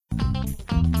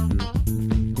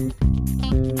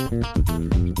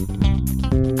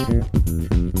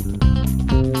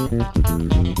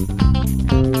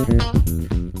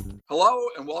Hello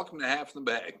and welcome to Half in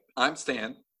the Bag. I'm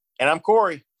Stan. And I'm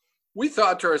Corey. We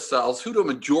thought to ourselves, who do a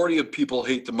majority of people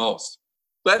hate the most?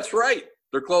 That's right,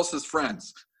 their closest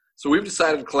friends. So we've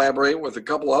decided to collaborate with a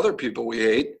couple other people we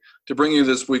hate to bring you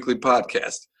this weekly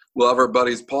podcast. We'll have our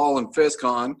buddies Paul and Fisk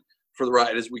on for the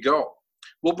ride as we go.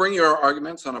 We'll bring you our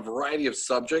arguments on a variety of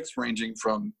subjects ranging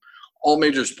from all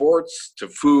major sports to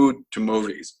food to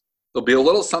movies. There'll be a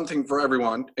little something for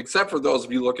everyone, except for those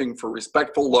of you looking for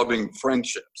respectful, loving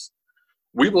friendships.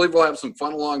 We believe we'll have some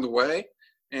fun along the way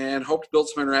and hope to build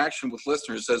some interaction with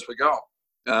listeners as we go.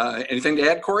 Anything to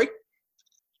add, Corey?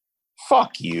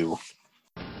 Fuck you.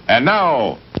 And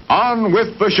now, on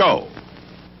with the show.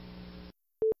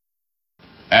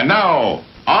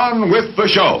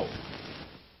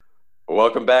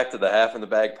 Welcome back to the Half in the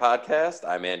Bag podcast.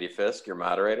 I'm Andy Fisk, your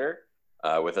moderator.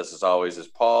 With us, as always, is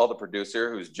Paul, the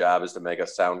producer, whose job is to make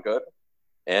us sound good.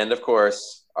 And, of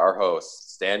course, our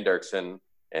hosts, Stan Dirksen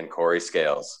and Corey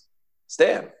Scales.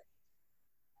 Stan.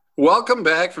 Welcome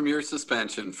back from your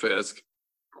suspension, Fisk.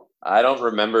 I don't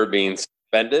remember being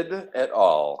suspended at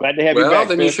all. Glad to have you back. Well,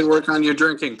 then Fisk. you should work on your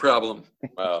drinking problem.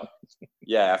 Well,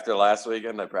 yeah, after last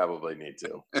weekend, I probably need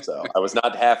to. So I was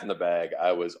not half in the bag.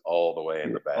 I was all the way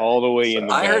in the bag. All the way in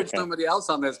the bag. I heard somebody else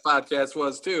on this podcast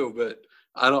was too, but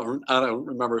I don't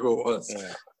remember who it was.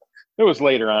 Yeah. It was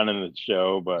later on in the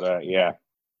show, but yeah.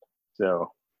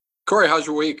 So, Corey, how's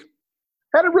your week?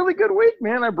 had a really good week,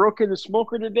 man. I broke into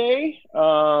Smoker today. It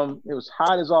was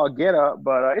hot as all get up,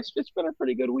 but it's been a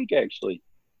pretty good week actually.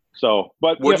 So,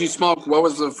 but What'd you smoke? What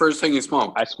was the first thing you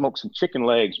smoked? I smoked some chicken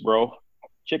legs, bro.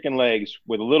 Chicken legs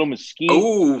with a little mesquite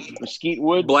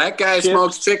wood. Black guy chips.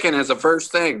 smokes chicken as a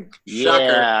first thing. Shocker.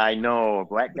 Yeah, I know.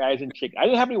 Black guys and chicken. I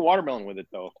didn't have any watermelon with it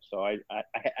though, so I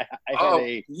had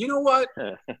a. You know what?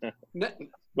 Go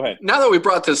ahead. Now that we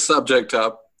brought this subject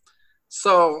up,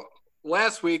 so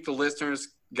last week the listeners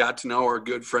got to know our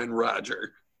good friend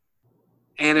Roger,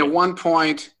 and at one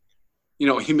point,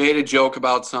 he made a joke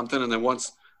about something, and then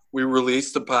once we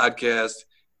released the podcast,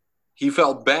 he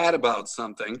felt bad about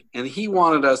something, and he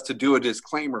wanted us to do a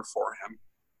disclaimer for him.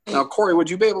 Now, Corey, would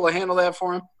you be able to handle that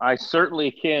for him? I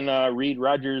certainly can read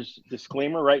Roger's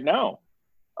disclaimer right now.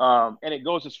 And it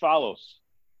goes as follows.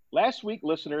 Last week,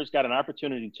 listeners got an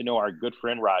opportunity to know our good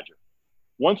friend Roger.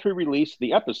 Once we released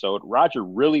the episode, Roger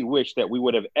really wished that we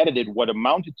would have edited what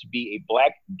amounted to be a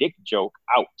black dick joke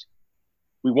out.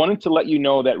 We wanted to let you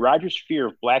know that Roger's fear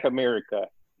of Black America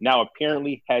now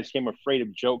apparently has him afraid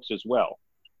of jokes as well.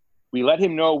 We let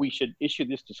him know we should issue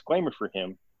this disclaimer for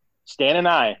him. Stan and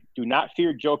I do not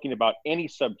fear joking about any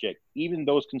subject, even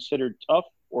those considered tough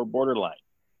or borderline.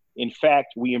 In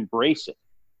fact, we embrace it.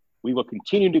 We will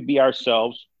continue to be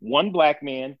ourselves, one black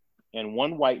man and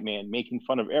one white man making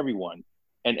fun of everyone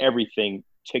and everything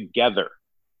together.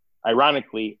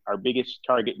 Ironically, our biggest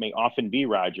target may often be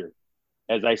Roger.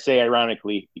 As I say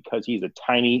ironically, because he's a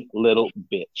tiny little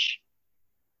bitch.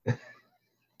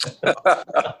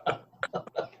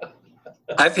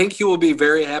 I think he will be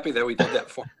very happy that we did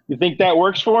that for him. You think that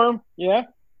works for him? Yeah?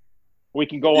 We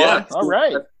can go on? All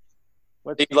right.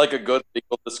 Seemed like a good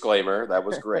legal disclaimer. That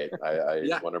was great. I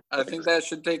think that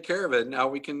should take care of it. Now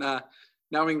we can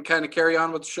kind of carry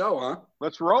on with the show, huh?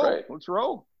 Let's roll. Right. Let's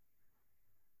roll.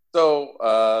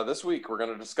 So this week we're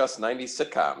going to discuss 90s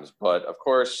sitcoms, but of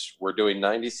course we're doing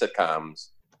 90s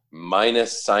sitcoms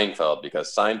minus Seinfeld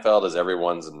because Seinfeld is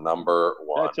everyone's number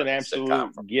one. That's an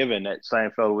absolute given that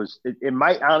Seinfeld was. It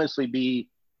might honestly be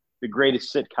the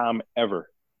greatest sitcom ever.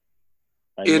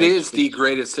 It is the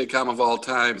greatest sitcom of all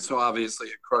time, so obviously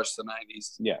it crushed the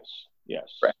 90s. Yes.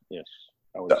 Right. Yes.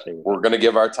 I would So say we're going to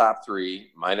give our top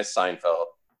three minus Seinfeld.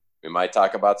 We might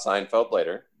talk about Seinfeld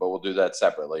later, but we'll do that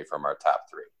separately from our top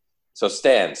three. So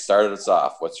Stan, start us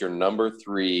off. What's your number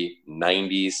 3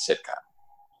 90s sitcom?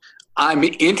 I'm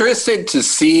interested to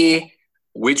see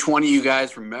which one of you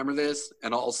guys remember this,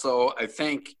 and also I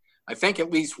think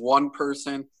at least one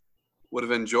person would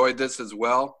have enjoyed this as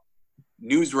well.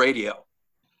 News Radio.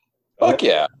 Fuck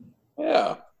yeah.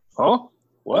 Yeah. Oh,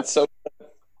 what? That's so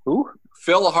Who?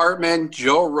 Phil Hartman,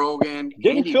 Joe Rogan.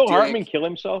 Didn't Andy Phil Dick. Hartman kill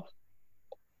himself?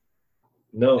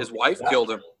 No. His wife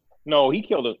killed him. No, he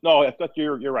killed him. No, I thought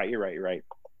you're right. You're right.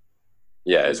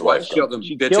 Yeah, his wife killed him.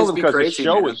 She Bitches killed him be because the crazy,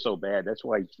 show man. was so bad. That's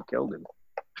why she killed him.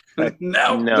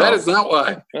 No, No. that is not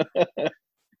why.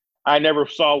 I never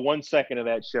saw 1 second of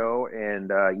that show,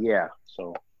 and yeah.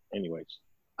 So, anyways,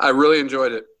 I really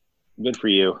enjoyed it. good for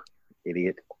you,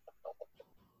 idiot.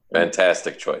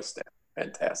 Fantastic choice, Stan.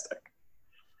 Fantastic.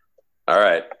 All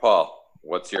right, Paul,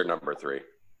 what's your number 3?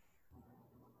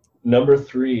 number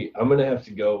 3, I'm gonna have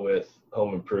to go with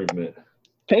Home Improvement.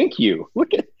 Thank you.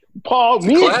 Look at Paul.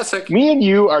 Classic. Me and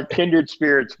you are kindred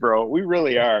spirits, bro. We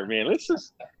really are, man. Let's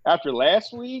just after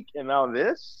last week and now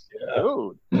this,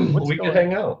 dude. We could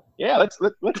hang out. Yeah, let's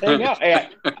hang out. Hey,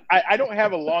 I don't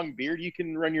have a long beard you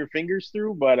can run your fingers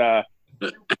through, but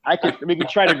I could maybe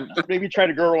try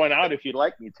to grow one out if you'd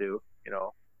like me to. You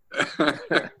know.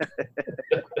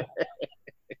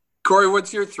 Corey,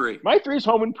 what's your 3? My 3 is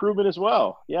Home Improvement as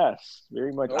well. Yes,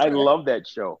 very much. Okay. I love that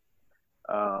show.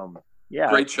 Yeah,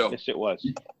 Great show. Yes, it was.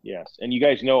 Yes, and you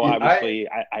guys know, obviously,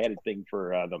 I had a thing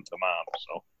for the mom,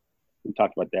 so we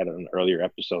talked about that in an earlier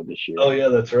episode this year. Oh yeah,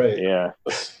 that's right. Yeah,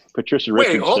 Patricia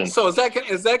Wait, Richardson. so is that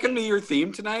going to be your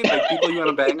theme tonight? Like people you want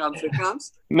to bang on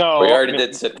sitcoms? No, We already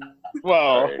did sit.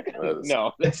 Well, Sorry.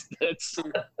 no,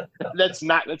 that's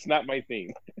not my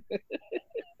theme.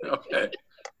 Okay.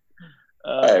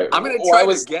 right. I'm going to try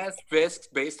to guess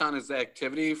Fisk based on his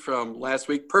activity from last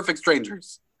week. Perfect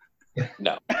Strangers.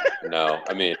 No.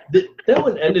 I mean, That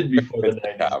one ended before the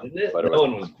 90s, didn't it? But That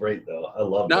one was great though. I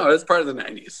love it. No, it's part of the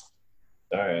 90s.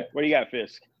 All right. What do you got,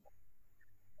 Fisk?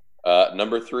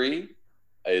 number 3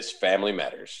 is Family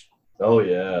Matters. Oh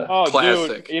yeah. Oh,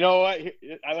 Classic. dude, you know what?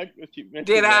 I like what you mentioned.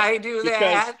 Did that I do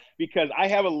that? because I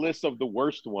have a list of the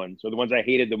worst ones, or the ones I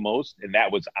hated the most, and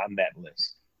that was on that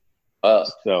list.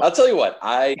 So I'll tell you what,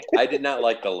 I did not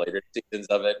like the later seasons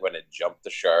of it when it jumped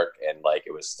the shark and like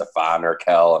it was Stefan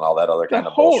Urkel and all that other kind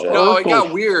of whole bullshit. No, it got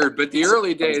Urkel. weird, but the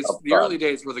early days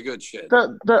were the good shit.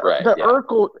 the Right, yeah.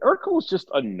 Urkel was just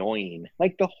annoying.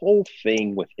 Like the whole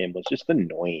thing with him was just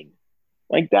annoying.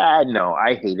 Like that, no,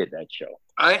 I hated that show.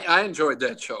 I enjoyed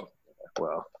that show.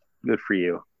 Well, good for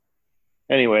you.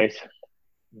 Anyways,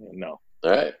 no.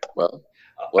 All right, well,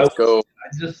 let's go.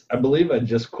 I believe I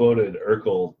just quoted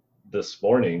Urkel this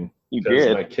morning You because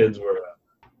did. my kids were.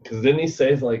 Because didn't he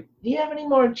say like, "Do you have any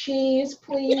more cheese,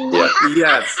 please?" Yeah,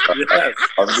 Yes.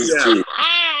 I'll just Yeah. see.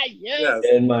 Ah, yes. Yes.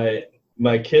 And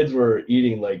my kids were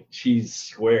eating like cheese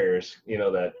squares, you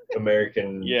know, that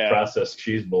American Yeah. processed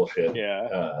cheese bullshit.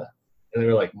 Yeah. And they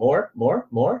were like, more,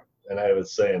 and I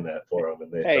was saying that for them,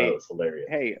 and they thought it was hilarious.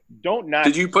 Hey, don't knock.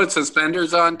 Did you put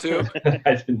suspenders on too?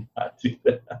 I did not do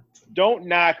that. Don't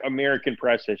knock American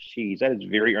processed cheese. That is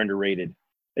very underrated.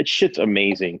 That shit's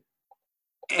amazing.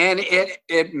 And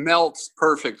it melts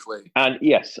perfectly. And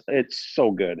yes, it's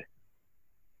so good.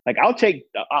 Like I'll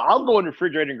go in the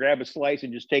refrigerator and grab a slice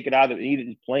and just take it out and eat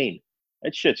it plain.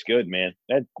 That shit's good, man.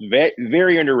 That's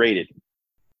very underrated.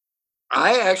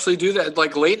 I actually do that.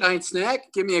 Like late night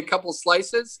snack, give me a couple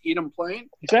slices, eat them plain.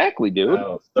 Exactly, dude.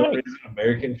 For some reason,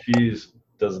 American cheese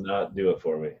does not do it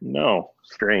for me. No,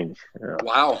 strange. Yeah.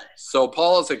 Wow. So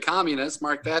Paul is a communist.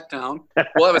 Mark that down.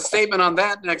 We'll have a statement on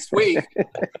that next week.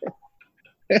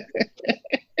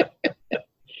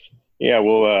 Yeah,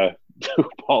 we'll do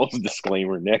Paul's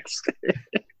disclaimer next.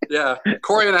 Yeah.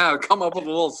 Corey and I will come up with a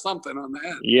little something on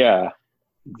that. Yeah,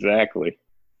 exactly.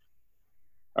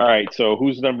 All right, so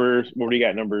what do you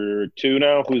got? Number 2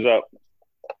 now? Who's up?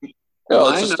 No, Mine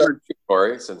let's just start,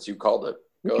 Corey, since you called it.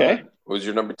 Go Okay. ahead. Who's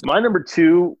your number 2? My number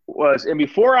 2 was, and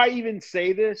before I even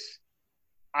say this,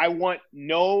 I want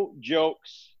no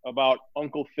jokes about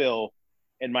Uncle Phil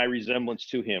and my resemblance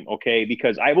to him, okay?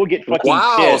 Because I will get fucking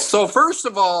Wow. pissed. So first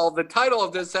of all, the title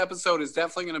of this episode is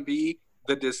definitely going to be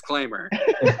The Disclaimer.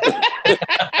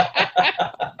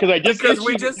 Because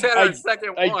we just had our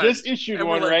second one. I just issued and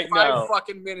one we're like right 5 now.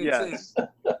 fucking minutes Yes.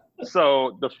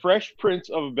 So, The Fresh Prince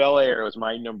of Bel-Air was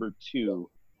my number 2.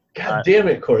 God damn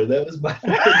it, Corey. That was my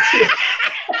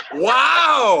in.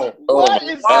 Wow. What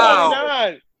is wow. going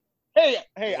on? Hey,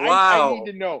 Wow. I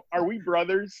need to know. Are we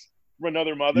brothers from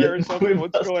another mother or Yeah, something? we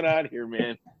What's must. going on here,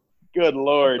 man? Good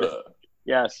Lord.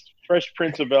 Yes, Fresh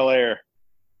Prince of Bel-Air.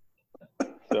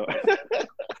 So,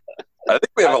 I think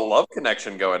we have a love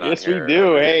connection going on yes, here. we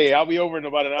do. Hey, I'll be over in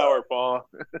about an hour, Paul.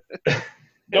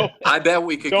 I bet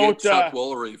we could Don't, get Chuck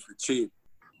Woolery for cheap.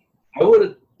 I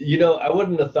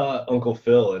wouldn't have thought Uncle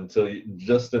Phil until you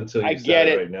I said get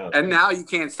it it. right now. And now you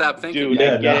can't stop thinking. Dude,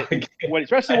 yeah, I get no, it. I can't.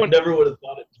 Especially I when never would have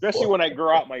thought it. Especially before. when I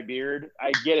grow out my beard,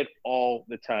 I get it all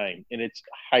the time, and it's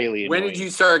highly When annoying. did you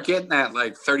start getting that?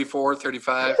 Like 34,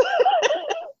 35?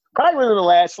 Probably within the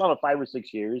last, 5 or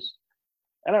 6 years.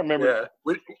 I don't remember.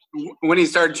 Yeah. When he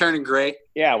started turning gray?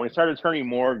 Yeah, when it started turning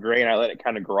more gray and I let it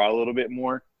kind of grow out a little bit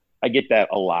more, I get that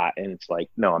a lot. And it's like,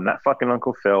 no, I'm not fucking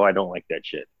Uncle Phil. I don't like that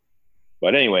shit.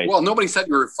 But anyway. Well, nobody said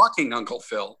you were fucking Uncle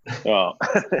Phil. Oh.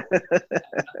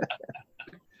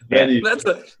 Andy,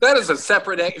 That is a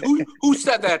separate. Who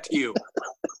said that to you?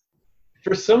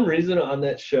 for some reason on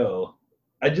that show,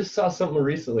 I just saw something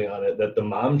recently on it that the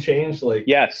mom changed. Like,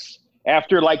 Yes.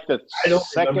 After like the I don't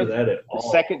second, remember that at the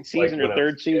all. second season Like, when or I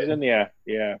third was a kid. season, yeah.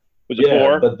 Was it Yeah,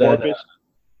 four? but then, Four, fifth?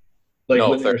 Like No,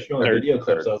 when they were third. showing video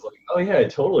clips, I was like, oh yeah, I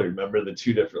totally remember the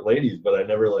two different ladies, but I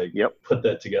never like Yep. put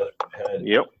that together in my head.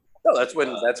 Yep. No, that's when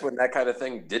that kind of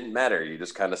thing didn't matter. You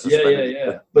just kind of Yeah, suspended.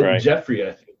 yeah. But Right. Jeffrey,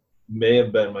 I think, may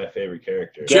have been my favorite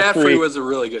character. Jeffrey was a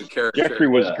really good character. Jeffrey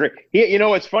was Yeah. great. You know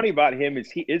what's funny about him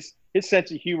is his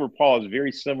sense of humor, Paul, is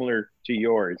very similar to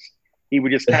yours. He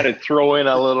would just kind of throw in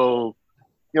a little,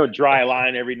 dry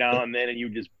line every now and then, and you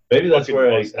just Maybe that's fucking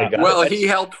where I bust out. got Well, it. he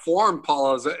helped form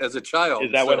Paul as a child.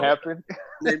 is that what happened?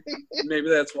 Maybe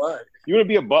that's why. You want to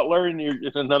be a butler in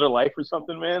another life or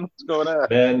something, man? What's going on?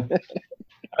 Man,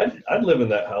 I'd live in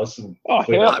that house. And Oh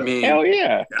clean hell, up. I mean- hell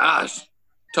yeah! Gosh,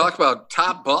 talk about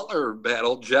top butler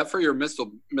battle, Jeffrey or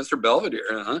Mr.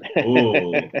 Belvedere, huh?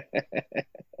 Ooh,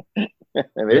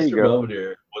 There Mr. you go.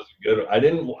 Belvedere was a good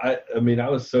one. I mean, I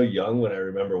was so young when I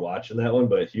remember watching that one,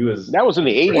 but he was. That was in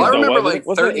the 80s. Well, I though, remember wasn't like it?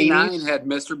 Wasn't it 39 80s? had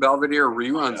Mr. Belvedere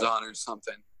reruns on or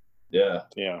something. Yeah.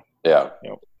 Yeah. Yeah.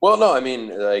 Yep. Well, no, I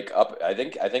mean, like I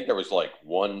think there was like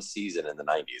one season in the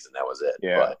 '90s, and that was it.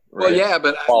 Yeah. But, Well, Right. yeah,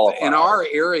 but Qualified. in our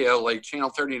area, like Channel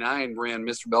 39 ran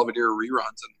Mr. Belvedere reruns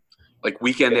and like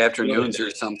weekend afternoons or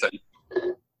something.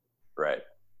 right.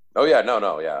 Oh yeah,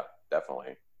 no, yeah,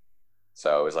 definitely.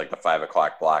 So it was like the 5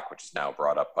 o'clock block, which is now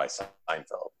brought up by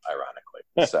Seinfeld,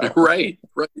 ironically. So Right.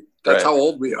 That's Right. how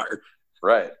old we are.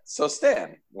 right. So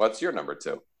Stan, what's your number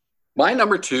two? My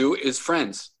number 2 is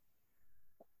Friends.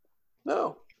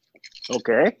 No,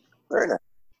 Okay. very nice.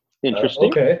 Interesting.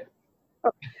 Okay.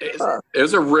 It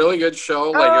was a really good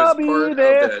show. Like I'll it was part be of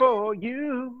there that. for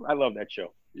you. I love that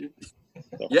show.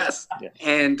 Yes. Yeah.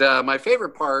 And my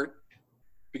favorite part,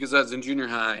 because I was in junior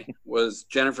high, was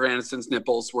Jennifer Aniston's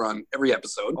nipples were on every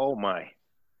episode. Oh my.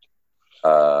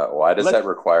 Why does Let's- that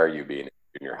require you being in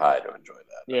junior high to enjoy that?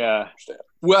 I don't Yeah. understand.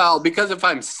 Well, because if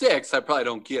I'm 6, I probably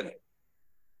don't get it.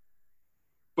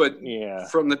 But Yeah.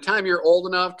 from the time you're old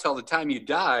enough till the time you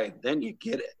die, then you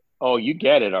get it. Oh, you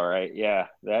get it. All right. Yeah.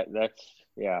 That's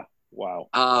yeah. Wow.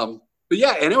 But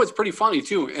yeah, and it was pretty funny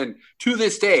too. And to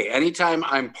this day, anytime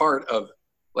I'm part of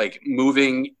like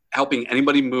moving, helping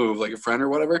anybody move, like a friend or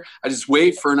whatever, I just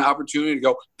wait for an opportunity to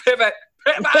go pivot.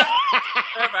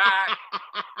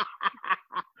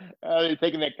 You're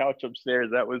taking that couch upstairs.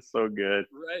 That was so good.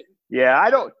 Right. Yeah. I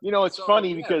don't. It's So, funny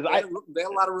yeah, because they had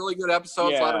a lot of really good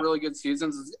episodes, a lot Yeah. of really good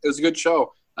seasons. It was a good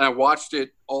show, and I watched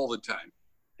it all the time.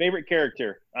 favorite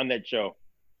character on that show.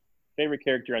 Favorite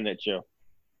character on that show.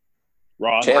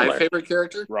 Ross. Chandler. My favorite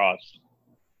character, Ross.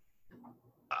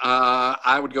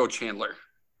 I would go Chandler.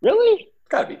 Really?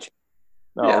 Gotta be.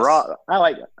 No, Yes. Ross. I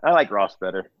like Ross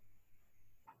better.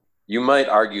 You might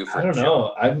argue for I don't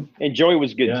know. And Joey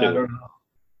was good I too. don't know.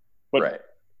 But Right.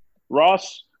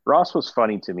 Ross was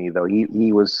funny to me though.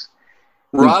 He was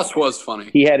Ross was funny.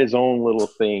 he had his own little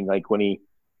thing. Like when he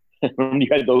when you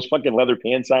had those fucking leather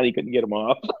pants on, he couldn't get them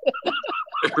off.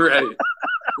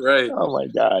 Right. Oh my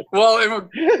god. Well,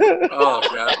 oh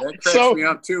god, that cracks So- me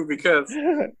up too because.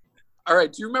 All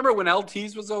right, do you remember when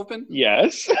LT's was open?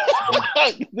 Yes.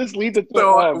 This leads it to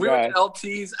So we God. went to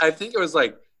LT's. I think it was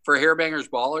like for Hairbangers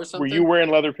Ball or something. Were you wearing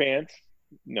leather pants?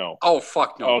 No. Oh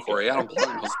fuck no, Okay. Corey! I don't play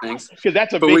those things. Because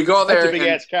that's a But big, we go there that's a big and-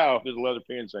 ass cow if there's leather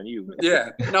pants on you. Yeah,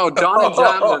 no, Don and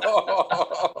John were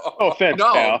No offense,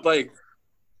 pal.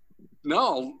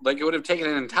 no, like it would have taken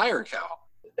an entire cow,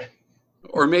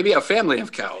 or maybe a family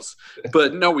of cows.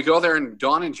 But no, we go there and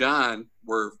Dawn and John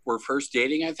were first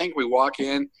dating. I think we walk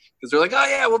in because they're like, oh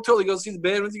yeah, we'll totally go see the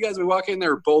band with you guys. We walk in, they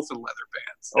were both in leather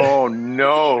pants. Oh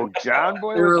no, John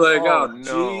Boy. We were like, oh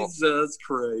no. Jesus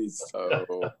Christ!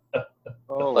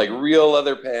 Oh, Like real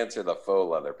leather pants or the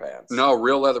faux leather pants? No,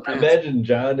 real leather I pants. imagine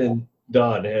John and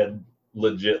Don had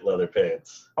legit leather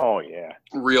pants. oh yeah.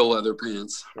 Real leather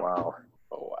pants. Wow.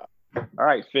 Oh wow. All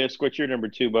right, Fisk, what's your number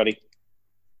 2, buddy?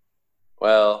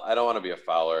 Well, I don't want to be a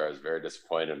fouler. I was very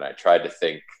disappointed, and I tried to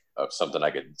think of something I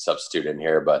could substitute in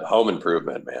here, but Home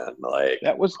Improvement, man, like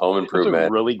That was Home that was Improvement,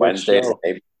 a really good Wednesdays, show.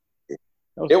 maybe. That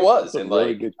It was, a and really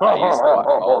like good. I used to watch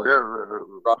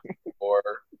all before,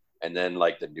 and then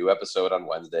like the new episode on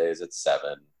Wednesdays at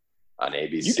 7 on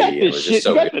ABC. You got It this was shit. just so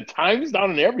You got good. the times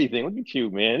down and everything. Look at you,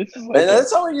 man. This is like And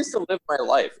that's how I used to live my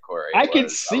life, Corey. I can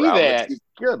was see around the that. TV.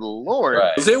 Good lord.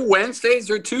 Right. Was it Wednesdays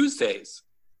or Tuesdays?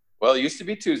 Well, it used to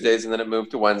be Tuesdays, and then it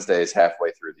moved to Wednesdays halfway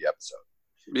through the episode.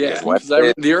 Yeah, Because 'cause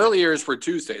Wednesday- the early years were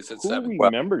Tuesdays at Who 7.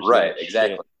 remembers Right, that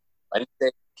exactly. shit?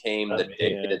 Wednesday came the Yeah.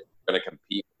 day that it's going to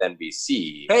compete with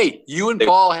NBC. Hey, you and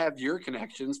Paul have your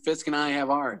connections. Fisk and I have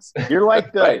ours. You're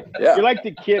like the Right, yeah. you're like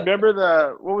the kid.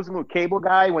 Remember what was the movie Cable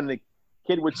Guy when the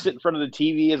kid would sit in front of the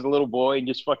TV as a little boy and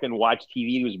just fucking watch TV.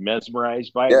 He was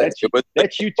mesmerized by it. Yeah,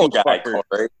 That's you two fuckers.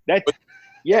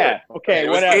 Okay. It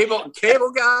was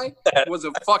Cable Guy was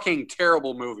a fucking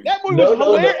terrible movie. That movie was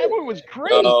hilarious. That movie was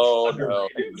great. No. Are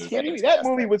you kidding me? That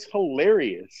movie was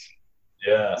hilarious.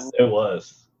 Yeah, it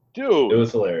was. Dude. It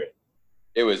was hilarious.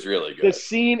 It was really good. The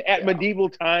scene at medieval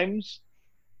times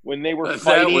when they were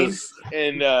fighting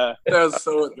and that was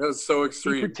so he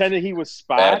extreme. pretended he was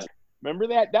Spock. Remember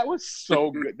that? That was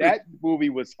so good. That movie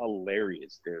was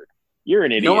hilarious, dude. You're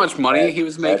an idiot. You know how much money he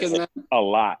was making then? A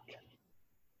lot.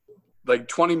 Like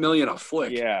 $20 million a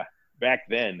flick. Yeah, back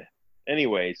then.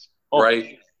 Anyways.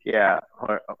 Right. Yeah.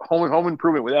 Home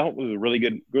Improvement. That was a really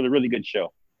good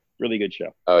show. Really good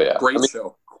show. Oh yeah. Great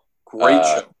show. Great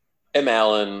show. Tim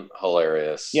Allen,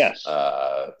 hilarious. Yes.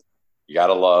 You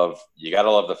gotta love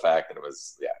the fact that it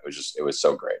was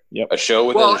so great. Yep. A show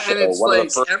within a show. And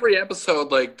it's like every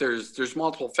episode, like there's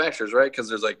multiple factors, right? Because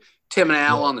there's like Tim and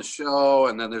Al on the show,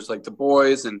 and then there's like the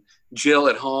boys and Jill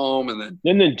at home, and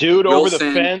then the dude Wilson,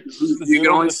 over the fence. You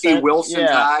can only see Wilson's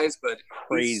eyes, but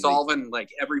Crazy. he's solving like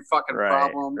every fucking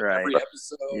problem every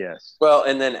episode. Yes. Well,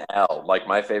 and then Al, like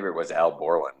my favorite was Al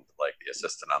Borland, like the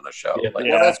assistant on the show. Yeah. Like,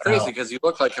 Well, that's crazy because you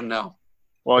look like him now.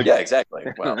 Well, yeah, exactly.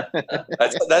 Well,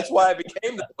 that's why I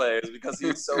became the player, is because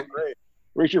he's so great.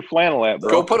 Where's your flannel at,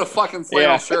 bro? Go put a fucking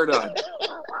flannel shirt on.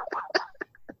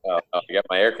 I got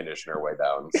my air conditioner way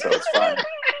down, so it's fine.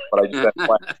 But I do that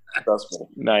flannel, trust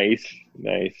me.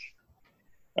 Nice.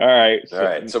 All right.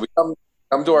 So we come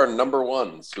to our number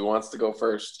ones. Who wants to go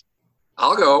first?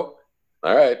 I'll go.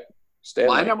 All right. Stanley.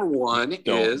 My number one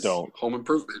is Home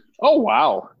Improvement. Oh,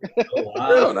 wow.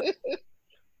 Wow.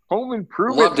 Home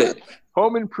Improvement. Loved it.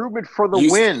 Home Improvement for the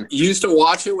win. Used to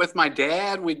watch it with my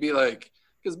dad. We'd be like,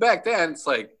 because back then it's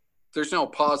like there's no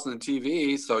pause in the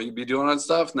TV, so you'd be doing that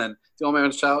stuff, and then the old man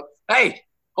would shout, "Hey,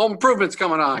 Home Improvement's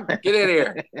coming on! Get in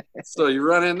here!" So you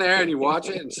run in there and you watch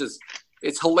it, and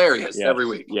it's hilarious every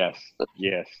week. Yes.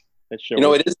 That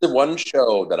show. It is the one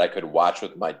show that I could watch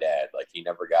with my dad. Like he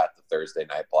never got the Thursday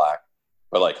night block.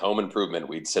 But like Home Improvement,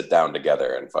 we'd sit down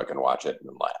together and fucking watch it and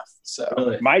laugh. So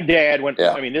Really? My dad went.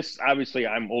 Yeah. I mean, this obviously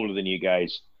I'm older than you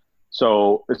guys,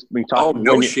 so when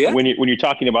you're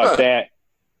talking about that,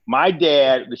 my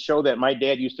dad, the show that my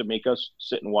dad used to make us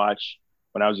sit and watch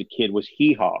when I was a kid was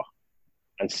Hee Haw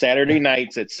on Saturday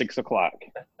nights at 6:00,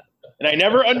 and I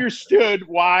never understood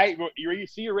why. You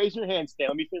see, you raise your hand, Stan.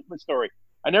 Let me finish my story.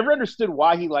 I never understood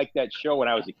why he liked that show when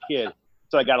I was a kid,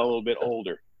 so I got a little bit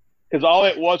older. Because all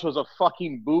it was a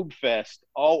fucking boob fest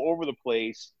all over the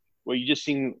place where you just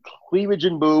seen cleavage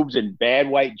and boobs and bad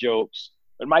white jokes.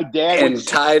 But my dad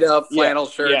tied up flannel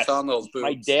shirts on those boobs.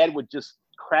 My dad would just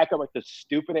crack up at the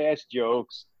stupid ass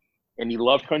jokes, and he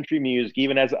loved country music,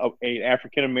 even as an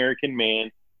African American man.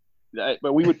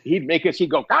 But he'd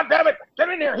go, "God damn it, get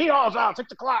in there! Hee Haw's on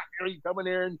 6:00." You come in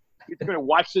there and you're going to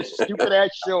watch this stupid ass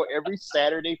show every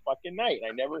Saturday fucking night.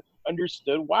 I never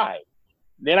understood why.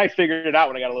 Then I figured it out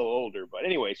when I got a little older. But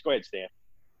anyways, go ahead, Stan.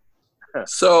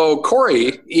 So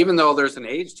Corey, even though there's an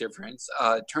age difference,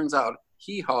 it turns out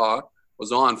Hee Haw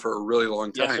was on for a really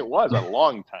long time. Yes, it was a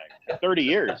long time. 30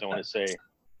 years, I want to say.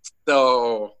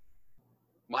 So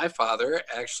my father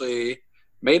actually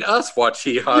made us watch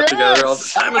Hee Haw together all the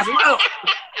time as well.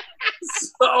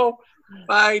 So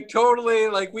I totally,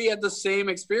 we had the same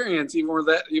experience, even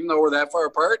though we're that far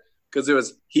apart, because it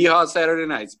was Hee Haw Saturday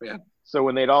nights, man. So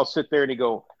when they'd all sit there and he'd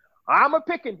go, "I'm a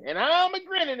picking and I'm a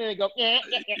grinning," and he'd go, yeah.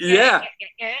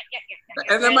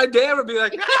 And then my dad would be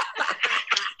like,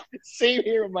 same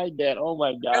here with my dad. Oh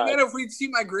my God. And then if we'd see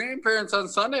my grandparents on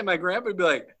Sunday, my grandpa would be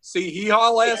like, "See Hee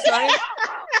Haw last night?"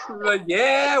 We'd be like,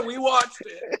 "Yeah, we watched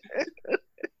it."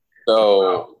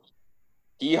 So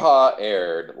Hee Haw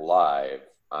aired live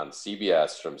on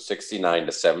CBS from 69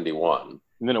 to 71,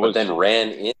 and then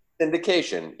ran in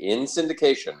syndication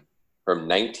from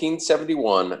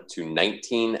 1971 to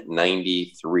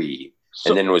 1993,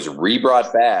 and then was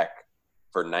rebrought back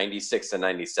for 96 and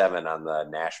 97 on the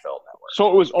Nashville network. So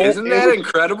it was Isn't that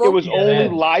incredible? It was only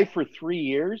live for 3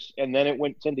 years, and then it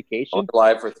went syndication. Only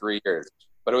live for 3 years,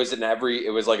 but it was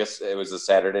it was a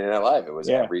Saturday Night Live. It was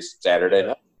every Saturday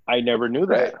night. I never knew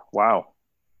that. Right. Wow.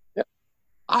 Yeah.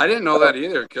 I didn't know that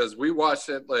either, because we watched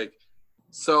it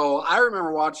so I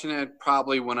remember watching it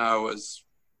probably when I was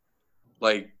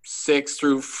 6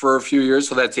 for a few years.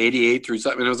 So that's 88 through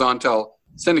something. It was on until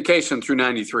syndication through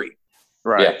 93.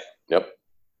 Right. Yeah. Yep.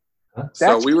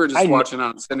 So we were just watching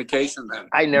on syndication then.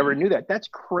 I never knew that. That's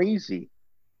crazy.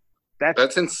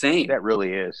 That's insane. That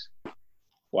really is.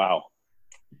 Wow.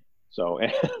 So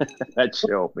that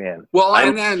show, man. Well,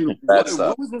 and then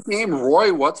what was his name?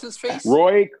 Roy, what's his face?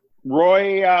 Roy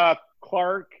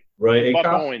Clark, Roy Buck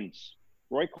Acuff? Owens.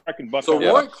 Roy Clark and Buck So Owens.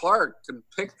 Roy Clark can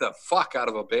pick the fuck out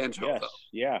of a banjo, Yes, though.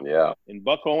 yeah. Yeah. And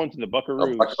Buck Owens and the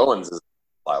Buckaroos. Buck Owens isn't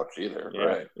slouch either, Yeah,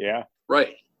 right? yeah,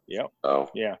 Right. yep, Oh,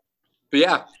 yeah. But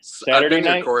yeah, I've Saturday been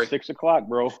there, night, Corey. 6 o'clock,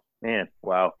 bro. Man,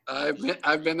 wow.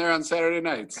 I've been there on Saturday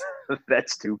nights.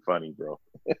 That's too funny, bro.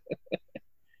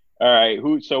 All right,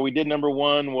 so we did number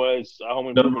one was Home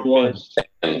Improvement. Number one. Fist.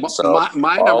 and My, so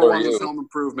my Paul number or one you? is Home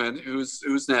Improvement.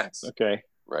 Who's next? Okay.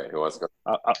 Right. Who wants to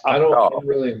go? I'm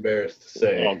really embarrassed to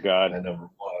say Oh God. my number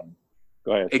one.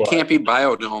 Go ahead. It can't be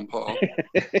Biodome, Paul.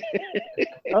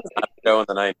 Go in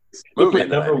the 90s. My Movie in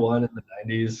the number 90s. one in the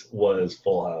 90s was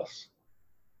Full House.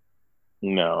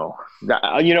 No.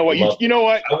 You know what? Loved You know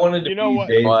what? I wanted to You know be what?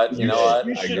 Dave What? You know Coulier. what?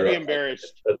 You I shouldn't grew be up.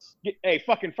 embarrassed. That's- Hey,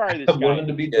 fucking fire this I guy. wanted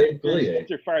to be Dave Coulier.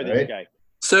 Spencer, fire this right? guy.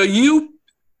 So you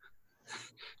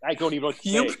I don't even know what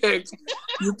to say.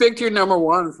 you picked your number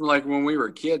one from like when we were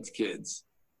kids.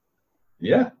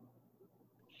 Yeah.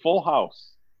 Full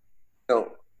House.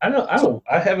 No.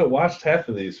 I haven't watched half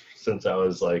of these since I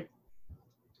was like,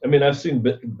 I mean, I've seen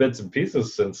bits and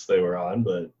pieces since they were on,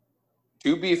 but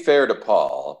To be fair to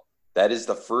Paul, that is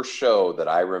the first show that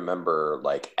I remember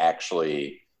like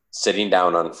actually sitting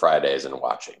down on Fridays and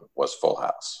watching was Full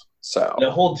House. So the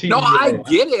whole TV. No, I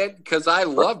get it because I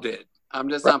loved it. I'm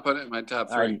just not putting it in my top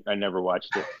three. I never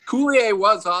watched it. Coulier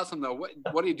was awesome though.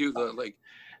 What do you do? The like,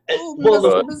 oh,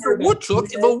 Well, Mr. Woodchuck,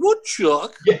 the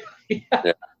Woodchuck,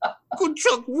 Yeah.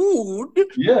 Woodchuck Wood.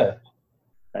 Yeah.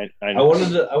 I I wanted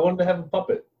to have a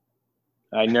puppet.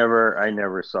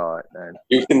 never saw it, man.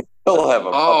 you can still have a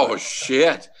Oh puppet.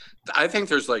 shit! I think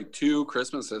there's like 2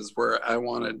 Christmases where I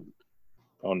wanted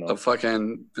Oh no. a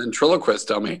fucking ventriloquist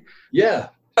dummy. Yeah.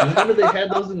 Remember they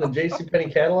had those in the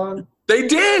JCPenney catalog? They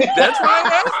did. That's why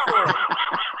I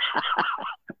asked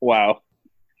for Wow.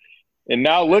 And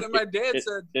now it. look And my dad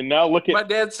said. and now look My at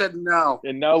dad said no.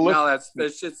 and now look No,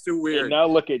 that shit's too and weird. now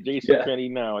look at JCPenney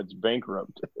now. It's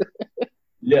bankrupt.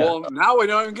 Yeah. Well, now we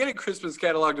don't even get a Christmas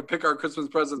catalog to pick our Christmas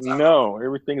presents out. No,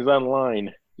 everything's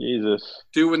online. Jesus.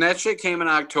 Dude, when that shit came in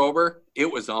October,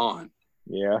 it was on.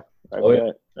 Yeah, I Oh,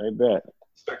 yeah. bet.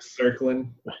 Start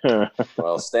circling.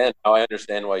 Well, Stan, now I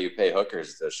understand why you pay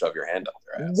hookers to shove your hand up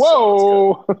their ass.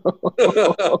 Whoa.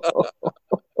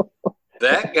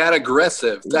 That got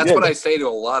aggressive. That's Yeah. what I say to a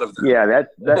lot of them. Yeah,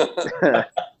 that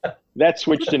that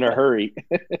switched in a hurry.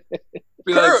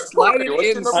 Be like, Kurt, slide what's it your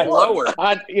in number slower.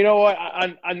 You know what?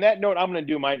 On that note, I'm going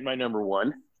to do my number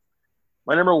one.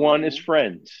 My number one is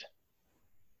Friends,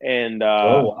 and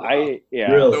Oh, wow. Really?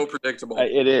 So predictable.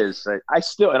 it is. I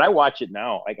still and I watch it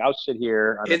now. Like I'll sit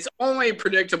here. It's only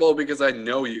predictable because I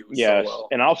know you Yes, so well.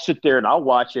 and I'll sit there and I'll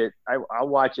watch it. I'll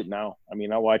watch it now. I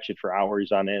mean, I'll watch it for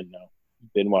hours on end now.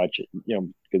 Been watch it,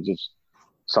 because it's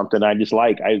something I just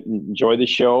like. I enjoy the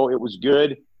show. It was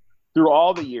good through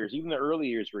all the years. Even the early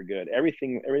years were good.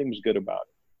 Everything was good about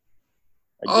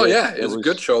it. It was a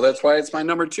good show. That's why it's my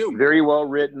number 2. Very well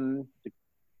written.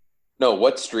 No,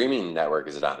 what streaming network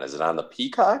is it on? Is it on the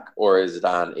Peacock or is it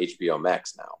on HBO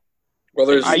Max now? Well,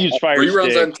 there's I use Fire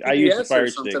reruns Stick. on I use the TBS Fire or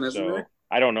Stick, something, isn't so there?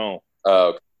 I don't know.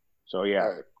 Oh, So yeah, all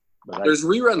right. but There's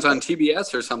reruns on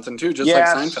TBS or something too, just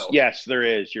yes, like Seinfeld. yes, there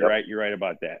is. You're Yep. right. You're right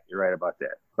about that. You're right about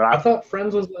that. But I thought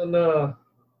Friends was on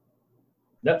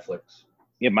Netflix.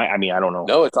 it might. I mean, I don't know.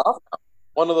 No, it's off now.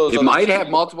 One of those. It other might have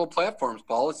streaming- multiple platforms,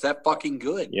 Paul. It's that fucking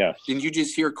good. Yes, Didn't you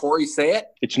just hear Corey say it?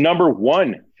 it's number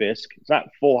one. Fisk. It's not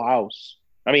Full House.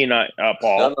 I mean,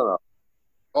 Paul. No.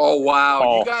 Oh wow.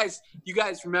 Paul. You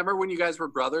guys remember when you guys were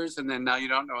brothers and then now you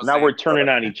don't know his Now name? we're turning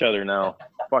on each other now.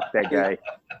 Fuck that guy.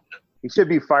 He should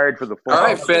be fired for the Full All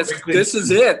right, House. Fisk, this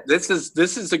is it. This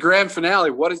is the grand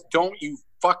finale. Don't you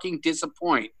fucking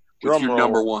disappoint with Drum your roll.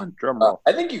 number 1. Drum roll.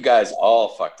 I think you guys all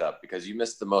fucked up because you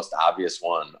missed the most obvious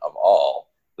one of all.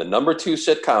 The number 2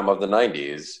 sitcom of the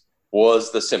 90s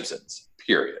was The Simpsons,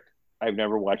 period. I've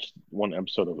never watched one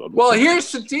episode of it. Well,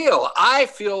 here's the deal. I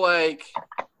feel like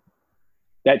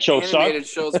that show sucked. animated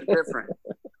shows are different.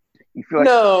 You feel like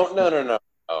No. To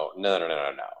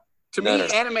No, me, no,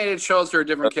 no. animated shows are a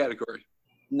different category.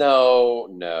 No.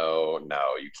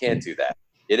 You can't do that.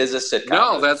 It is a sitcom.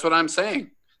 No, that's what I'm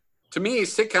saying. To me,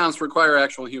 sitcoms require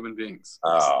actual human beings.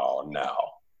 Oh, no.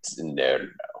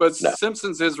 But No.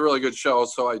 Simpsons is a really good show,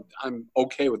 so I'm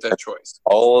okay with that choice.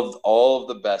 All of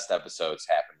the best episodes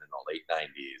happened in the late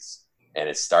 90s, and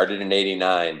it started in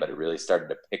 89, but it really started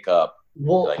to pick up.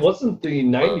 Well, Like- wasn't the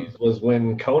 90s was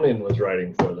when Conan was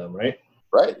writing for them, right?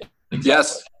 Right?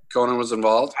 Yes, Conan was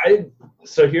involved.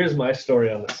 So here's my story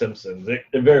on The Simpsons. It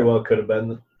very well could have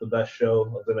been the best show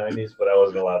of the 90s, but I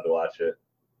wasn't allowed to watch it.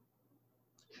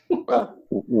 Well,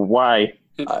 why?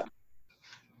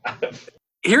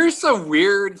 Here's the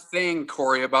weird thing,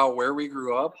 Corey, about where we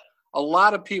grew up. A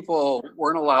lot of people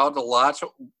weren't allowed to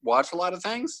watch a lot of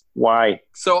things. Why?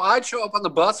 So I'd show up on the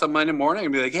bus on Monday morning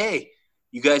and be like, hey,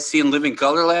 you guys seen Living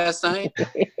Color last night?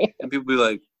 And people be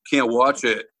like, can't watch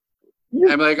it.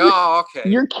 I'm like, oh, okay.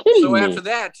 You're kidding So me. after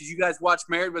that, did you guys watch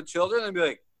Married with Children? And be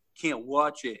like, can't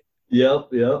watch it. Yep.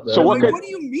 So what What do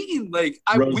you mean? Like,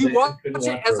 we Roseanne, watch couldn't it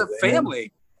watch as a Roseanne.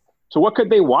 family. So what could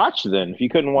they watch then if you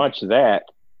couldn't watch that?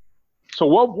 So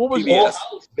what was PBS.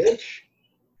 Bitch.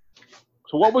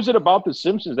 So what was it about The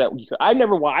Simpsons that I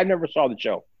never saw the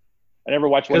show. I never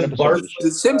watched one Because episode of the show.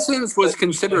 The Simpsons was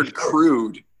considered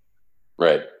crude.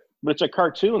 Right. But it's a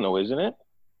cartoon though, isn't it?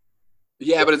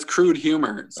 Yeah, but it's crude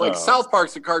humor. It's like Oh. South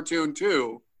Park's a cartoon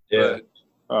too. Yeah. But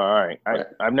Oh, all right. Right.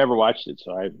 I've never watched it,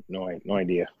 so I have no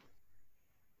idea.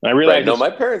 And I Right. realized No, my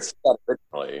parents saw it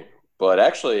originally, but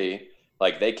actually,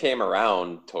 like they came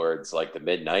around towards like the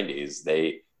mid '90s.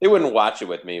 They wouldn't watch it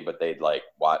with me, but they'd like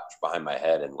watch behind my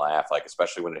head and laugh, like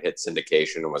especially when it hit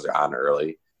syndication and was on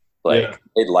early. Like Yeah.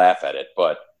 they'd laugh at it.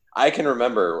 But I can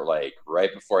remember like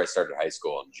right before I started high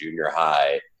school and junior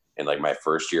high and like my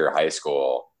first year of high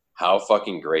school, how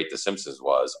fucking great The Simpsons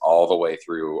was all the way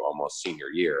through almost senior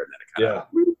year, and then it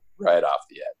kind of right off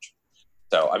the edge.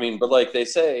 So I mean, but like they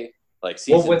say, like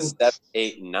seasons when- 7,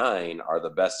 8, and 9 are the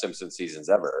best Simpsons seasons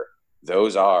ever.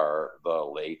 Those are the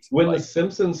late. When like, The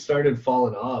Simpsons started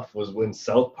falling off was when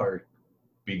South Park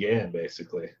began,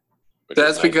 basically. which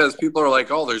that's is nice. because people are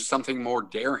like, oh, there's something more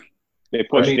daring. they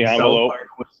pushed the South envelope. Park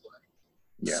was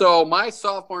Yeah. So my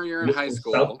sophomore year in was high South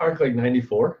school, Park like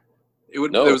 94,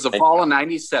 it No, was the fall of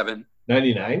 '97.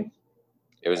 99.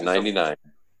 It was 99.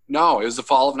 No, it was the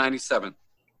fall of '97.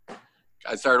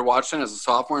 I started watching as a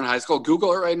sophomore in high school.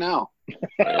 Google it right now.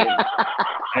 I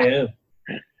am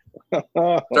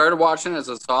Started watching as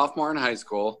a sophomore in high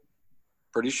school.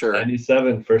 Pretty sure.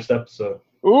 97 first episode.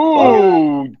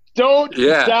 Ooh, don't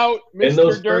Yeah. doubt Mr. And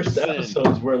those first Dirksen.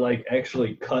 episodes were like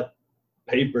actually cut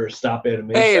paper stop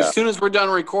animation. Hey, as soon as we're done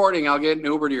recording, I'll get an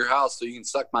Uber to your house so you can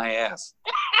suck my ass.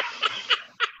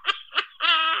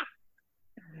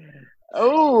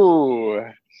 Oh,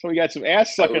 so we got some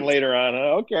ass sucking later on. Huh?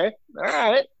 Okay, all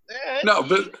right. No,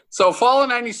 but so fall of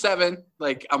 '97,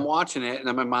 like I'm watching it, and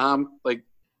then my mom like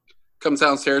comes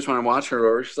downstairs when I'm watching her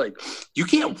over. She's like, "You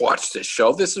can't watch this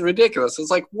show. This is ridiculous."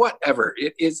 It's like, whatever.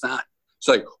 It is not.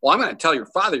 She's like, "Well, I'm going to tell your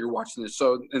father you're watching this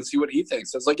show and see what he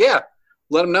thinks." I was like, "Yeah,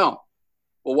 let him know.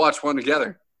 We'll watch one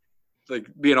together." Like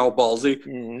being all ballsy,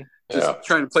 Mhm. just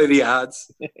trying to play the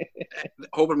odds,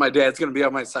 hoping my dad's going to be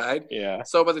on my side. Yeah.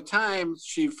 So by the time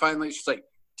she's like,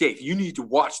 "Dave, you need to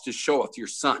watch this show with your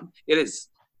son. You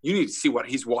need to see what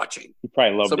he's watching." You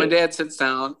probably loved So my it. dad sits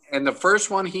down, and the first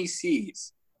one he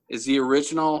sees is the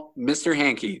original Mr.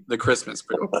 Hanky, the Christmas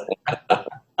Pooh.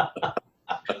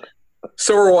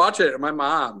 So we're watching it, and my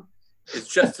mom is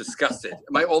just disgusted.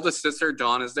 My oldest sister,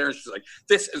 Dawn, is there, and she's like,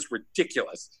 "This is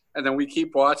ridiculous." And then we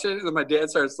keep watching, and then my dad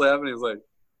starts laughing. He's like,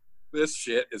 "This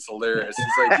shit is hilarious."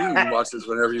 He's like, "You can watch this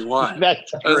whenever you want."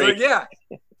 That's I was great. like, "Yeah,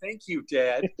 thank you,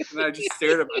 Dad." And I just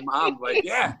stared at my mom like,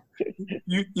 "Yeah,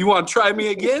 you want to try me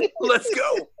again? Let's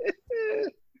go."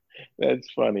 That's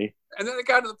funny. And then it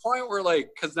got to the point where, like,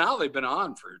 because now they've been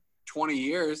on for 20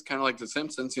 years, kind of like The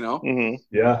Simpsons, you know? Hmm.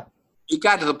 Yeah. It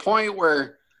got to the point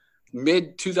where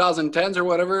mid 2010s or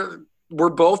whatever, we're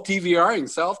both DVRing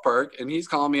South Park, and he's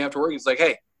calling me after work. He's like, "Hey,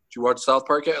 did you watch South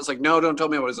Park yet?" I was like, "No, don't tell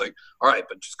me what." He's like, "All right,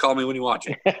 but just call me when you watch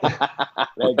it."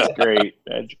 That's great.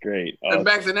 That's great. And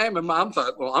back then, my mom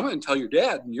thought, "Well, I'm going to tell your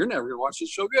dad, and you're never going to watch this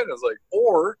show again." I was like,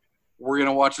 "Or we're going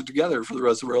to watch it together for the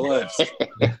rest of our lives."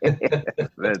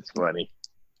 That's funny.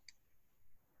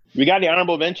 We got any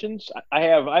honorable mentions? I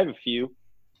have a few.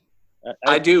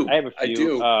 I do. I have a I few.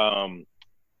 do.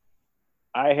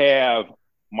 I have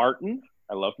Martin.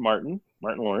 I loved Martin.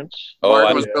 Martin Lawrence. Oh,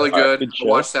 Martin I- was really good. Good I show.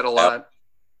 watched that a lot.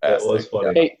 That was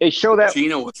funny. A show that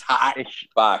Gina was hot.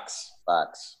 Fox.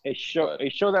 a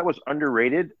show that was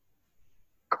underrated.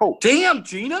 Coach. Damn,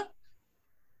 Gina.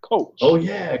 Coach. Oh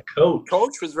yeah, Coach.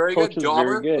 Coach was very Coach good. was very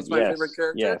Dauber good. was my Yes. favorite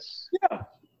character. Yes. Yeah.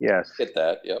 Yes. Get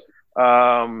that. Yep.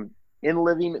 In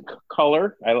Living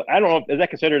Color. I don't know. Is that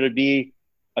considered to be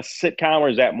a sitcom or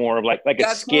is that more of like a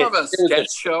That's skit? more of a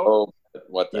sketch show. Oh,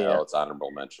 what the Yeah. hell? It's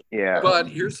honorable mention. Yeah. But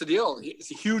here's the deal: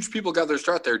 huge people got their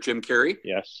start there. Jim Carrey,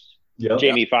 Yes. Yep.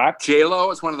 Jamie Foxx. J Lo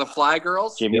is one of the Fly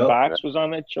Girls. Jamie Yep. Foxx was on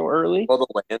that show early. Oh, the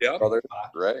Wayans Yep. brothers,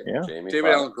 right? Yeah. Jamie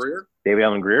David Foxx. Allen Greer. David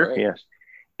Allen Greer. Right. Yes.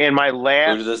 And my Who to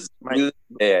last. this my- to this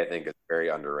day, I think is very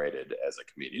underrated as a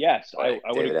comedian. Yes, Like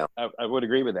David Allen. I would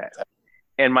agree with that.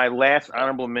 And my last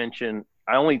honorable mention,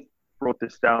 I only wrote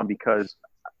this down because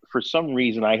for some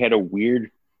reason I had a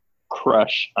weird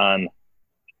crush on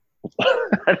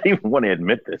I don't even want to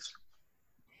admit this.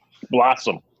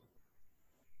 Blossom.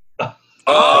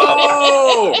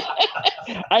 Oh,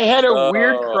 I had a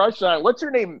weird crush on. What's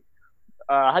her name?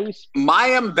 How do you?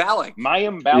 Mayim Bialik.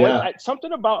 Mayim Bialik. Yeah.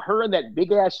 Something about her and that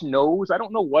big ass nose. I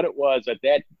don't know what it was at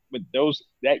that with those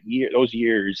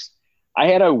years. I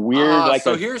had a weird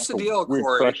here's the deal, weird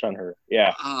Corey. crush on her.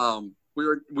 Yeah,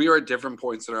 We were at different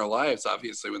points in our lives,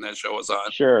 obviously, when that show was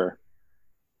on. sure.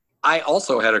 I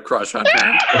also had a crush on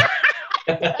her.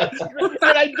 And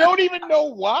I don't even know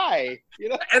why. You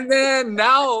know. And then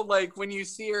now, like when you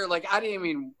see her, like I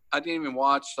didn't even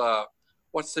watch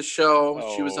what's the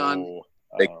show she was on?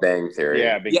 Big Bang Theory.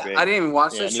 Yeah, Big Bang. I didn't even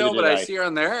watch the neither show, but did I see her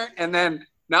on there, and then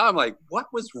now I'm like, what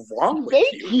was wrong with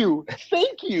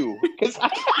Thank you. Because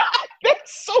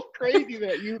that's so crazy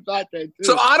that you thought that too.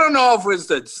 So I don't know if it was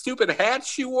the stupid hat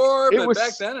she wore, It but was-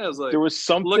 back then I was like, there was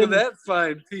something. look at that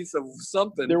fine piece of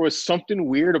something. There was something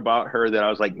weird about her that I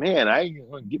was like, man, I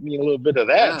want to get me a little bit of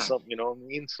that. Yeah. Something, you know what I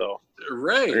mean? So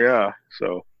Right. yeah.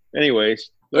 So,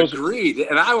 anyways, those Agreed.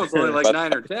 And I was only like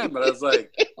 9 or 10, but I was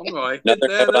like, I'm going to hit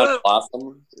Another that note on up.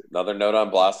 Blossom. Another note on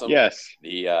Blossom. yes.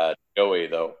 The Joey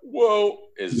though. Whoa,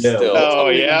 is Yeah. still. Oh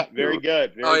yeah, very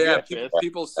good. Very Oh yeah, good, Fizz.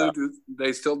 people still do.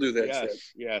 They still do that shit.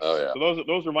 Yes, yes. Oh, yeah. So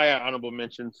those are my honorable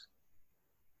mentions.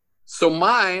 So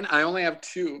mine, I only have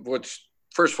 2. Which,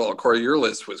 first of all, Corey, your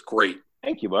list was great.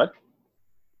 Thank you, bud.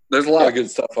 There's a lot of good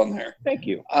stuff on there. Thank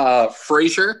you.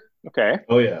 Frasier, Okay.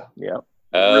 Oh yeah. Yeah.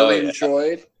 really yeah.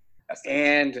 enjoyed,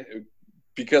 and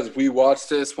because we watched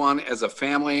this one as a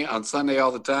family on Sunday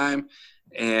all the time,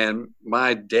 and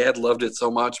my dad loved it so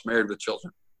much. Married with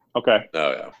Children. Okay.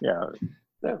 Oh yeah.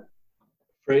 Yeah.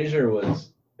 Frasier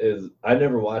I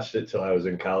never watched it till I was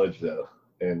in college though,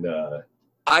 and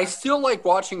I still like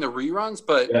watching the reruns,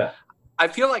 but yeah, I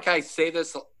feel like I say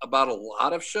this about a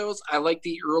lot of shows. I like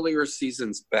the earlier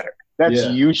seasons better That's Yeah.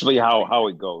 usually how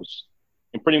it goes.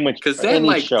 And pretty much because then any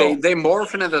like show. they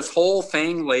morph into this whole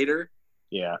thing later,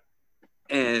 yeah.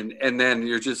 and then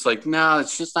you're just like, no,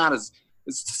 it's just not as.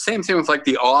 It's the same thing with like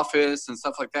The Office and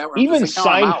stuff like that. where I'm Even just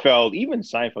like, no, I'm out.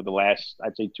 Seinfeld, the last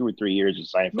I'd say 2 or 3 years of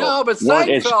Seinfeld. No, but weren't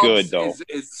as Seinfeld good though.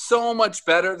 is so much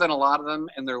better than a lot of them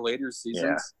in their later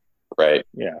seasons. Right.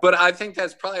 Yeah. But I think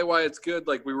that's probably why it's good.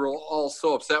 Like we were all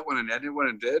so upset when it ended when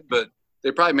it did, but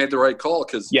they probably made the right call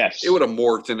because Yes. it would have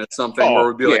morphed into something Oh, where it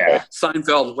would be like yeah.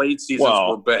 Seinfeld late seasons Well,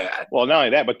 were bad. Well, not only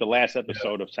that, but the last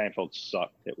episode of Seinfeld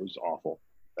sucked. It was awful.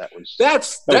 That was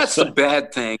That's was the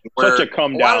bad thing. Where such a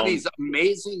come lot down. of these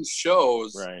amazing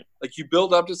shows, right. like you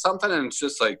build up to something and it's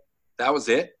just like that was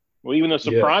it. Well, even The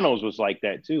Sopranos was like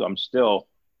that too. I'm still.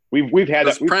 We've had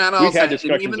The Sopranos, we've had and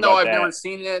discussions even though about I've that. never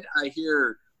seen it, I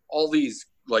hear all these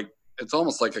like it's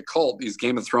almost like a cult. These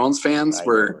Game of Thrones fans I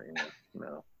where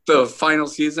know. the final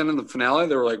season and the finale,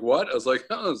 they were like, "What?" I was like,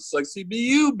 "Oh, it's like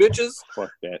CBU, bitches."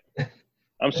 Fuck that.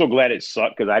 I'm so glad it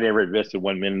sucked because I never invested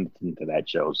 1 minute into that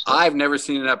show. So. I've never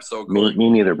seen an episode. Me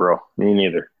neither, bro. Me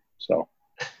neither. So,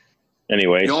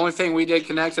 anyways. The only thing we did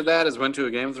connect to that is went to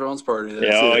a Game of Thrones party. That's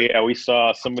Yeah, it. we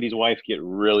saw somebody's wife get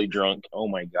really drunk. Oh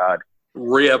my god,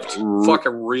 Ripped,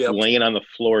 fucking ripped. laying on the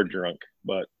floor drunk.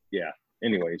 But yeah.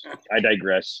 Anyways, I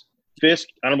digress. Fisk,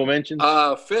 honorable mentions.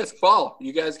 Fisk, Paul,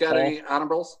 you guys got Paul? any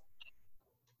honorables?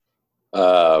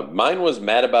 Mine was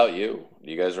Mad About You. Do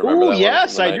you guys remember Oh that?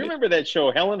 yes, one I from the do 90s? remember that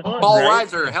show. Helen Hunt. Paul right?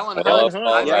 Reiser, Helen I Hunt. love Paul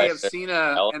I may have Reiser. seen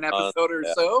Helen an Hunt, episode or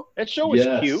yeah. so. That show was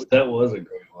yes, cute. that was a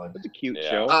great one. It's a cute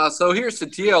Yeah. show. So here's the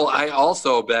deal. I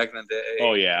also back in the day.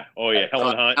 Oh yeah.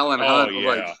 Helen Hunt. Helen oh, Hunt, yeah.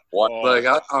 like- What? Like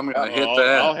I'm gonna hit I'll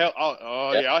that.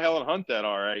 I'll Helen Hunt that.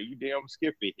 All right, you damn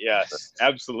Skippy. Yes,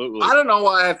 absolutely. I don't know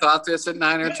why I thought this at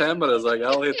 9 or 10, but I was like,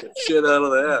 I'll hit the shit out of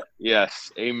that.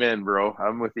 Yes, amen, bro.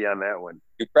 I'm with you on that one.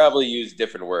 You probably use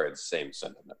different words, same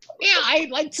sentiment. Yeah, I'd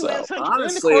like to have such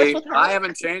Honestly, I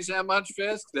haven't changed that much,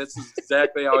 Fisk. This is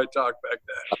exactly how I talked back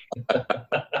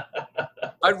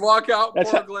then. I'd walk out, That's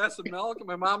pour a how- glass of milk, and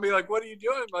my mom would be like, "What are you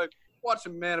doing?" I'm like,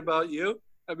 "Watching Man About You."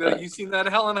 I'd be like, "You seen that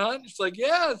Helen Hunt?" She's like,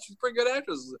 "Yeah, she's a pretty good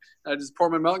actress." I just pour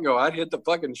my milk and go, "I'd hit the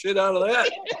fucking shit out of that."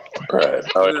 Right.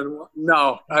 And then,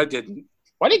 no, I didn't.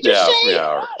 What did you Yeah, say?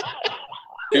 yeah.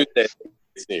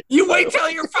 Tuesday. You wait till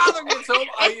your father gets home.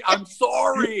 I'm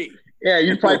sorry. Yeah,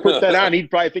 you'd probably put that on. He'd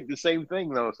probably think the same thing,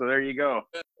 though. So there you go.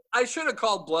 I should have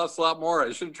called bluffs a lot more.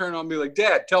 I should have turned on and be like,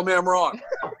 "Dad, tell me I'm wrong."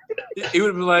 He would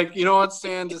have been like, "You know what,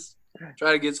 Stan? Just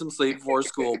try to get some sleep before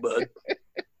school, bud."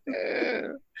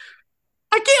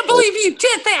 I can't believe you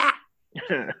did that.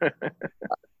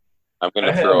 I'm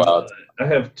going to throw out. I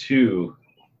have 2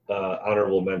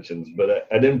 honorable mentions, but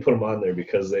I didn't put them on there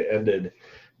because they ended.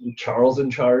 Charles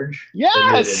in Charge. Yes!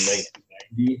 ended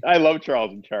in 1990. I love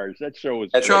Charles in Charge. That show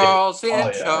was That's great. Charles in Oh,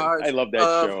 yeah. charge I love that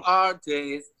of show. our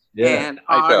days. Yeah. And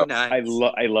I our know. nights.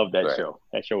 I love that Right. show.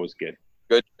 That show was good.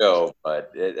 Good show, but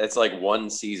it's like one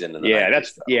season in the Yeah,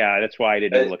 90s, that's why I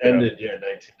didn't It look it up. ended,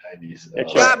 1990s.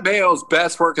 That's Scott Bale's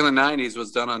best work in the 90s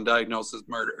was done on Diagnosis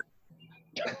Murder.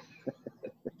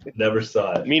 Never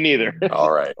saw it. Me neither.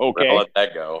 All right. Okay. We'll let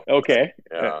that go. Okay.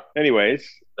 Yeah. Anyways,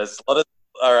 Let it.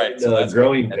 All right. So that's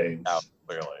Growing that's Pains. out,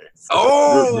 clearly.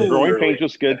 Oh! Growing Really? Pains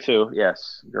was good too.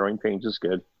 Yes, Growing Pains was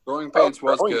good. Growing Pains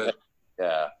was Growing good.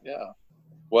 Yeah. Yeah.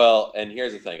 Well, and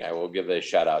here's the thing. I will give a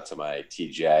shout out to my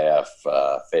TGIF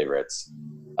favorites,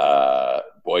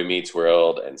 Boy Meets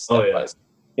World and Step yeah. by Step.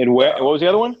 And what was the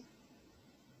other one?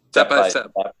 Step by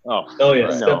Step. Oh, Oh yeah,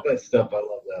 Right. Step by Step. I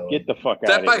love that one. get the fuck out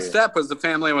Step of by here. Step was the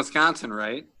family in Wisconsin,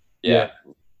 right? Yeah.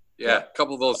 Yeah. A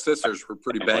couple of those sisters were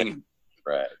pretty banging.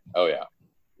 Right. Oh yeah.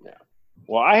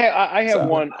 Well, I have So-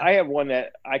 one. I have one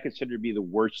that I consider to be the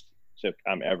worst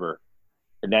sitcom ever,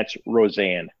 and that's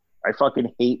Roseanne. I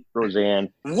fucking hate Roseanne.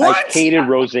 What? I hated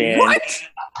Roseanne. What?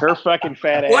 Her fucking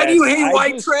fat ass. Why do you hate I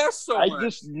white just- trash so I much?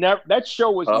 just never. That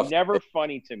show was Oh. never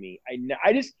funny to me. I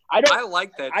I don't.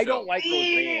 like that show. I don't like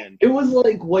Roseanne. It was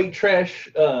like white trash.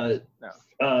 No.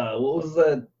 What was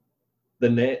that?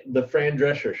 The Fran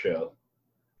Drescher show.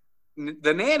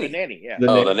 The Nanny. The Nanny. Yeah.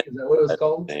 Oh, Nanny, is that what it was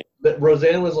called? Nanny.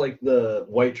 Roseanne was like the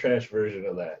white trash version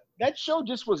of that. That show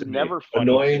just was To me, never funny.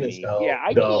 annoying to as me. hell, Yeah,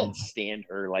 I dumb. can't stand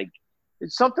her. Like,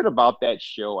 it's something about that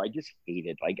show I just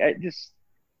hated. Like, I just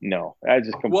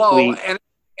complete. Well,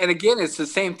 and again, it's the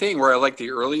same thing where I like the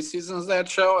early seasons of that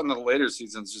show, and the later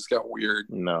seasons just got weird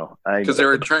no, because they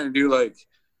were trying to do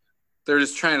they're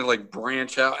just trying to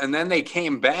branch out, and then they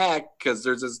came back because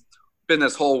there's been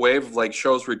this whole wave of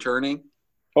shows returning.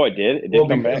 Oh, it did. It did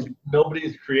come back. because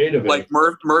nobody's creative. Like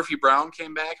Murphy Brown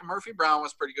came back, and Murphy Brown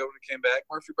was pretty good when he came back.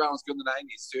 Murphy Brown was good in the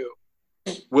 90s too.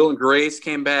 Will and Grace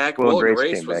came back. Will and and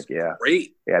Grace came was back, yeah.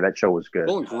 great. Yeah, that show was good.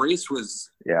 Will and Grace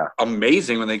was Yeah,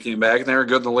 amazing when they came back, and they were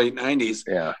good in the late 90s.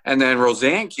 yeah, And then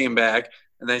Roseanne came back,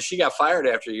 and then she got fired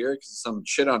after a year because of some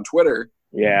shit on Twitter.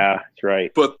 yeah. That's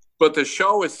right. But the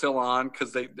show is still on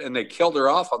because they killed her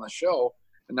off on the show,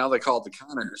 and now they call it the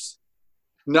Connors.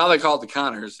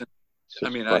 It's I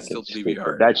mean, just I still fucking DVR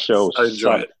stupid. it. That show I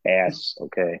enjoy sucked ass.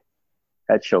 Okay,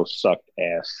 that show sucked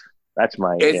ass. That's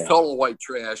my. It's yeah. total white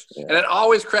trash. Yeah. And it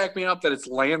always cracked me up that it's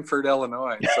Lanford,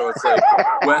 Illinois. So it's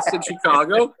west of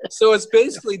Chicago. So it's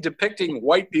basically depicting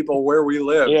white people where we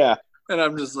live. Yeah, And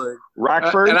I'm just like,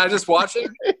 Rockford. and I just watch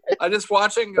it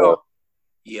and go,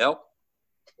 yep,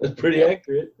 It's pretty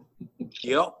accurate.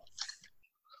 yep.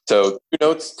 So two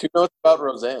notes about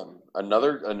Roseanne.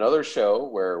 Another show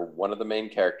where one of the main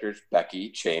characters, Becky,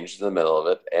 changed in the middle of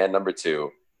it, and number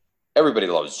two, everybody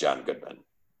loves John Goodman.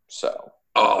 So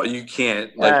Oh, you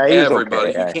can't. He's Everybody.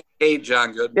 okay. You can't hate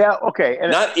John Goodman. yeah. Okay.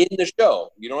 And not in the show.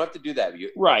 You don't have to do that.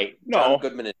 right. John No,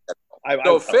 Goodman is I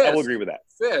So, will Fisk. agree with that.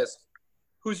 Fisk,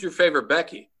 who's your favorite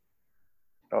Becky?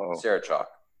 Oh, Sarah Chalk.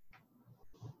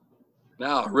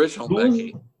 No, original Who's-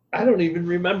 Becky. I don't even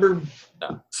remember.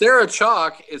 Sarah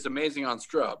Chalk is amazing on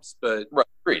Scrubs, but Right.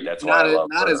 Agreed. That's why I love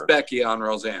not her. as Becky on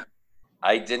Roseanne.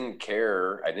 I didn't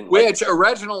care. I didn't. Which like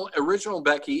original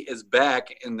Becky is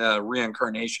back in the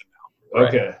reincarnation now. Right.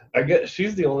 Okay, I guess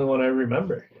she's the only one I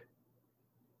remember.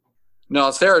 No,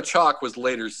 Sarah Chalk was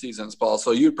later seasons, Paul.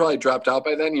 So you'd probably dropped out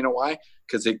by then. You know why?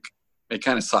 Because it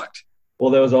kind of sucked. Well,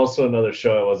 there was also another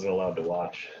show I wasn't allowed to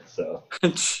watch. So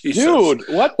Jesus. dude,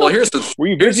 what? Well, the- here's the were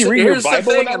you busy reading your here's the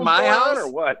Bible thing when that in was my going on, house.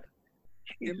 or what?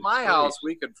 In my house,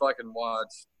 we could fucking watch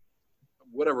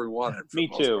whatever we wanted. For Me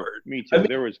the most too. part. Me too. I mean,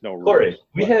 there was no rules. Corey,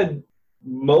 we had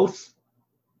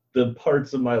the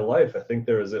parts of my life. I think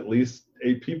there was at least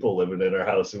 8 people living in our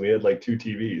house, and we had like 2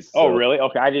 TVs. Oh, So really?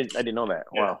 Okay, I didn't know that.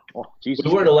 Yeah. Wow. Oh, Jesus.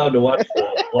 We weren't allowed to watch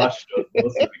shows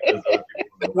mostly because other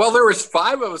people. Well, there was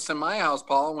 5 of us in my house,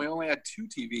 Paul, and we only had 2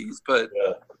 TVs, but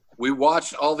Yeah. we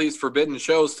watched all these forbidden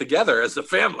shows together as a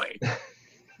family.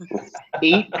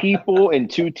 8 people and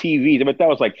 2 TVs. I bet that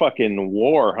was like fucking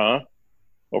war, huh?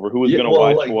 Over who was Yeah, going to well,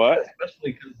 watch like, what?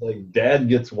 Especially because like Dad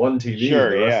gets 1 TV, Sure,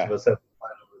 and the rest yeah. of us have to fight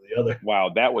over the other. Wow,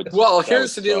 that would. Well, that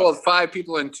here's the would deal suck. with 5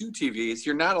 people and 2 TVs.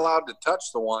 You're not allowed to touch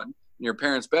the one in your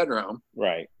parents' bedroom.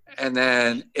 Right. And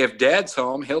then if Dad's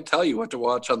home, he'll tell you what to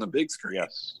watch on the big screen.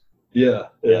 Yes. Yeah,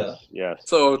 yeah. Yes.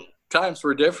 So times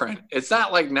were different. It's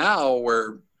not like now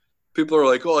where people are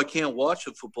like, "Oh, I can't watch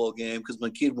a football game because my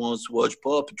kid wants to watch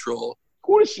Paw Patrol."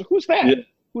 Who's that? Yeah.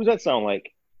 Who's that sound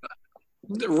like?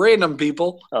 Random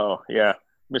people. Oh, yeah.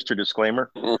 Mr.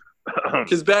 Disclaimer.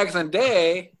 Because back in the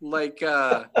day,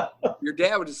 your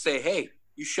dad would just say, "Hey,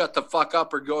 you shut the fuck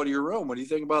up or go to your room. What do you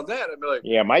think about that?" I'd be like,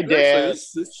 Yeah, my "Actually, dad.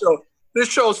 this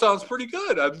show sounds pretty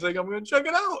good. I think I'm going to check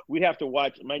it out." We'd have to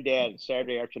watch. My dad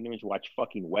Saturday afternoons watch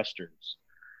fucking westerns,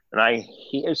 And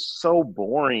he is so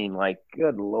boring. Like,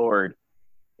 good Lord.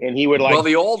 And he would Well,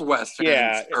 the old westerns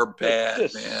yeah, are bad,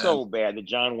 just man. so bad. The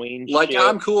John Wayne Like, shit.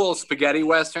 I'm cool spaghetti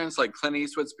westerns, like Clint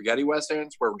Eastwood spaghetti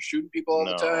westerns, where we're shooting people all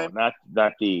the time.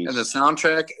 Not these. And the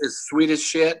soundtrack is sweet as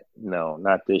shit. No,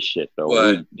 not this shit though.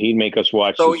 But- He'd make us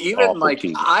watch. So this even awful like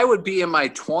TV. I would be in my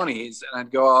 20s and I'd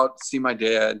go out see my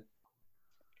dad,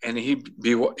 and he'd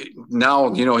be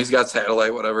now he's got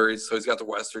satellite whatever, so he's got the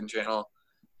Western Channel,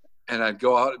 and I'd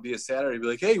go out, it'd be a Saturday, be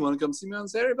like, hey, you want to come see me on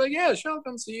Saturday? I'd be like, yeah, sure, I'll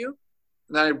come see you.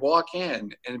 And then I'd walk in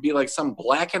and it'd be like some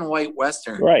black and white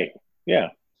Western, right? Yeah.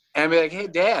 And I'd be like, hey,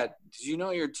 Dad, did you know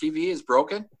your TV is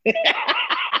broken?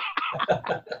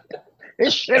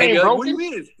 This shit And he'd ain't be like, broken. what do you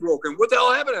mean it's broken? What the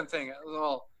hell happened to the thing?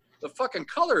 Well, the fucking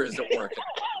color isn't working.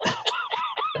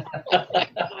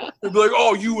 They'd be like,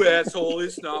 oh, you asshole,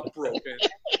 it's not broken.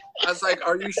 I was like,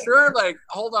 are you sure? Like,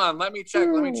 hold on, let me check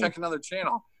another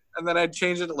channel. And then I'd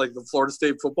change it to like the Florida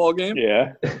State football game.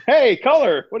 Yeah. Hey,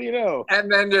 color. What do you know? And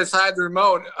then just hide the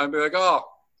remote. I'd be like, oh,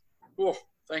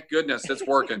 thank goodness it's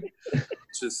working.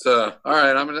 Just all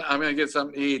right, I'm gonna get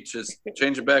something to eat. Just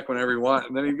change it back whenever you want.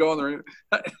 And then he'd go in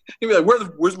there. He'd be like,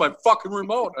 where's my fucking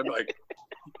remote? I'd be like,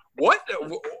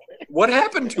 what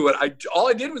happened to it? All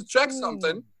I did was check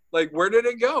something. Like, where did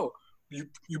it go?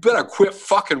 You better quit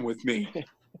fucking with me.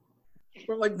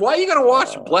 We're like, why are you gonna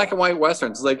watch black and white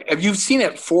westerns? Like, have you seen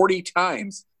it 40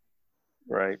 times?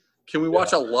 Right. Can we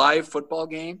watch a live football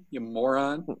game, you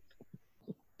moron?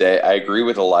 I agree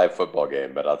with a live football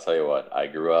game, but I'll tell you what, I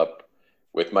grew up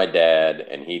with my dad,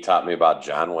 and he taught me about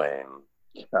John Wayne.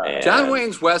 And, John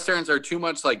Wayne's westerns are too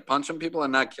much like punching people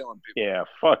and not killing people. Yeah,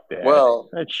 fuck that. Well,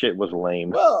 that shit was lame.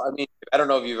 Well, I mean, I don't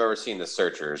know if you've ever seen The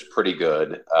Searchers. Pretty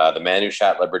good. The Man Who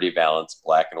Shot Liberty Valance,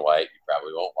 black and white. You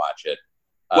probably won't watch it.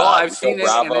 Well, I've seen it.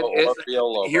 Bravo And or Rio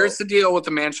Lobo. Here's the deal with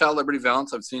the Man Shot Liberty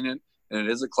Valance. I've seen it, and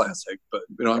it is a classic, but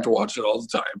we don't have to watch it all the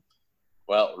time.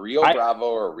 Well, Rio Bravo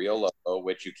or Rio Lobo,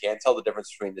 which you can't tell the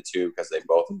difference between the two because they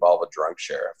both involve a drunk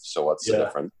sheriff. So what's the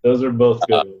difference? Those are both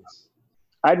good ones.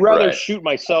 I'd rather shoot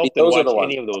myself than those are watch the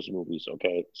any of those movies.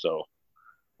 Okay, so.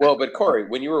 Well, but Corey,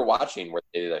 when you were watching, were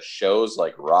they the shows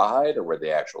like Rawhide or were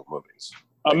they actual movies?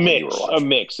 A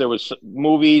mix. There was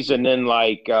movies and then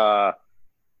like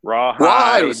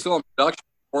Rawhide was still in production.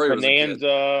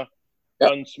 Bonanza,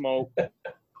 Gunsmoke,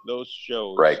 those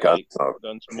shows. Right, like Gunsmoke.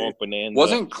 Gunsmoke, Bonanza.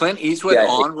 Wasn't Clint Eastwood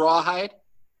on Rawhide?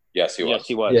 Yes, he was. Yes,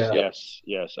 he was. Yeah.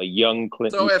 Yes. A young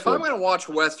Clint So Eastwood. if I'm going to watch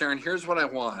Western, here's what I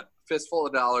want. Fistful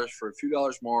of dollars for a few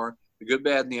dollars more. The good,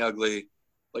 bad, and the ugly.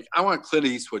 Like, I want Clint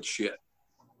Eastwood shit.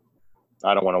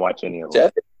 I don't want to watch any of them.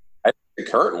 I think the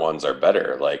current ones are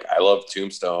better. Like, I love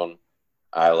Tombstone.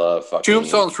 I love fucking...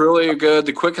 Tombstone's really good.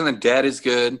 The Quick and the Dead is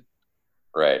good.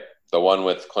 Right. The one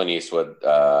with Clint Eastwood,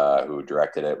 who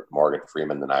directed it with Morgan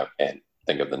Freeman, then I can't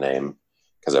think of the name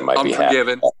because it might be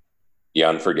Unforgiven. The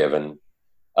Unforgiven.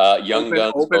 Young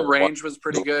Guns. Open Range was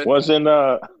pretty good. Was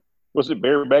it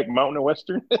Bareback Mountain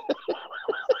Western?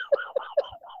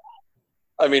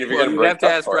 I mean, if you're going you have to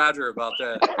ask Roger about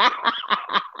that.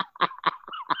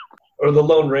 Or the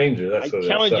Lone Ranger. I That's what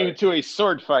challenge you to a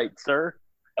sword fight, sir.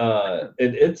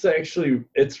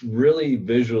 It's really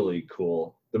visually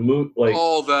cool. The movie, like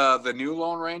the new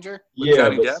Lone Ranger. With yeah,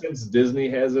 Johnny but Depp? since Disney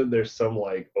has it, there's some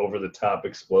like over the top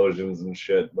explosions and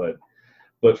shit. But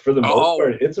for the most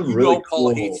part, it's a really Paul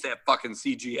cool. hates that fucking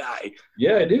CGI.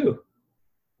 Yeah,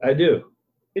 I do.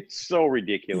 It's so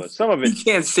ridiculous. Some of You it,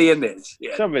 can't see in this.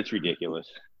 Yeah. some of it's ridiculous.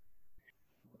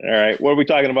 All right, what are we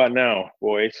talking about now,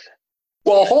 boys?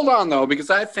 Well, hold on though, because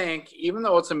I think even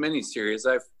though it's a miniseries,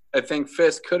 I think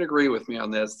Fisk could agree with me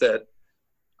on this that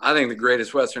I think the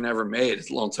greatest Western ever made is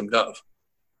Lonesome Dove.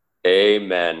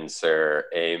 Amen, sir.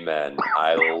 Amen.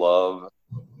 I love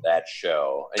that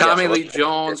show. And Tommy yes, Lee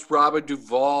Jones, Robert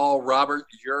Duvall, Robert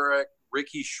Urich,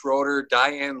 Ricky Schroeder,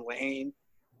 Diane Lane,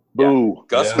 Boo.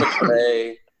 Gus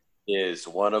McCrae is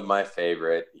one of my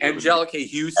favorite. Angelica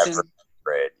Houston.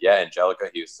 Great. Yeah, Angelica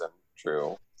Houston.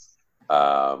 True.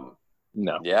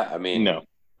 No. Yeah, I mean, No.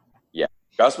 Yeah,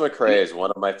 Gus McCrae is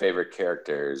one of my favorite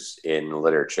characters in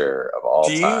literature of all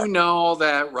time. Do you know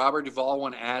that Robert Duvall,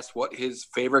 when asked what his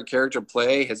favorite character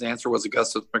play, his answer was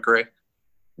Augustus McCrae?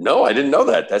 No, I didn't know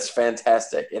that. That's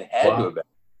fantastic. It had Wow. to have been.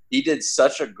 He did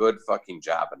such a good fucking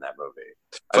job in that movie.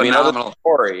 Phenomenal. I mean, other than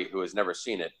Corey, who has never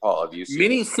seen it, Paul, have you seen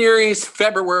it? Miniseries,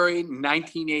 February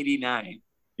 1989.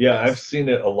 Yeah, I've seen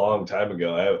it a long time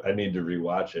ago. I need to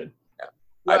rewatch it.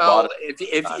 I Well, bought it.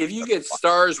 if you get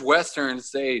Stars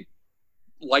Westerns, they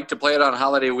like to play it on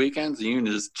holiday weekends, you can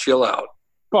just chill out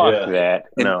Fuck Yeah. that.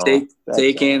 and No.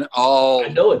 take in all. I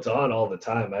know it's on all the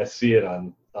time. I see it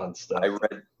on stuff. I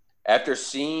read After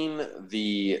seeing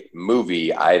the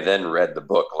movie, I then read the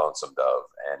book Lonesome Dove,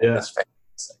 and it is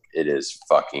fantastic. It is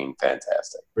fucking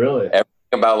fantastic. Really? Everything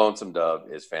about Lonesome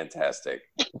Dove is fantastic,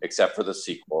 except for the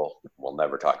sequel. We'll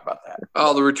never talk about that.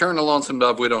 Oh, the Return to Lonesome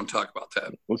Dove. We don't talk about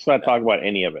that. Let's not talk about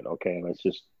any of it. Okay, let's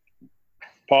just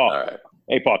Paul. All right.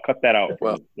 Hey, Paul, cut that out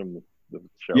Well, from the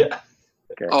show. Yeah.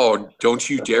 Okay. Oh, don't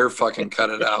you dare fucking cut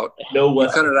it out. No You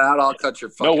Western. cut it out, I'll cut your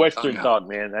fucking No Western tongue out. talk,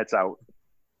 man. That's out.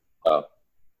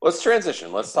 Let's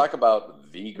transition. Let's talk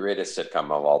about the greatest sitcom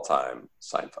of all time,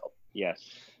 Seinfeld. Yes.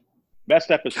 Best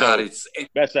episode. God,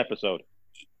 Best episode.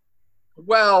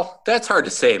 well, that's hard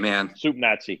to say, man. Soup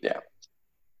Nazi. Yeah.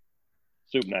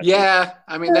 Soup Nazi. Yeah,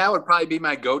 I mean, that would probably be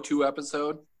my go-to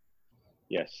episode.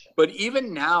 Yes. But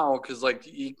even now, because like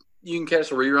you can catch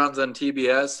the reruns on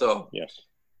TBS, so Yes.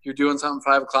 you're doing something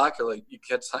 5 o'clock, you're like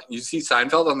you see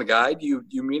Seinfeld on the guide, you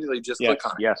immediately just Yes. click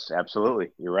on it. Yes.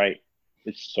 Absolutely. You're right.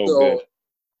 It's so So good.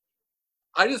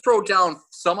 I just wrote down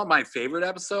some of my favorite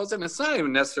episodes, and it's not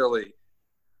even necessarily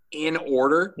in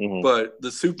order, Mhm. but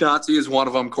the Soup Nazi is one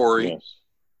of them, Corey. Yes.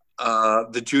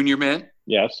 The Junior Mint,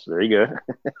 Yes. Very good.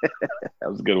 That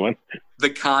was a good one. the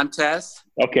Contest,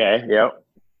 Okay. Yep.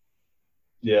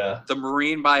 Yeah. the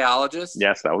Marine Biologist,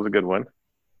 Yes. That was a good one.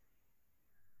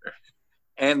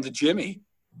 and the Jimmy.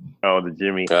 Oh, the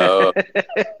Jimmy. Oh,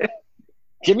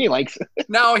 Jimmy likes it.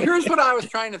 Now, here's what I was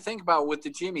trying to think about with the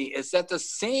Jimmy. Is that the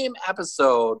same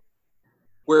episode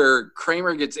where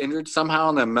Kramer gets injured somehow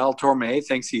and then Mel Torme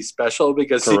thinks he's special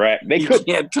because Correct. They he could.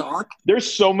 can't talk?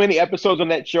 There's so many episodes on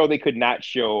that show they could not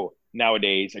show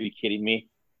nowadays. Are you kidding me?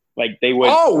 Like they would.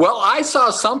 Oh, well, I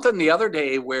saw something the other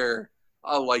day where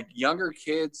like younger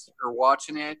kids are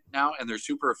watching it now and they're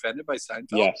super offended by Seinfeld.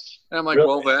 Yes. And I'm like,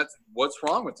 Really? well, what's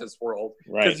wrong with this world?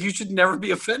 Right. Because you should never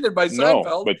be offended by No,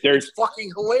 Seinfeld. but there's It's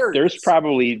fucking hilarious. there's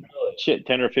probably 10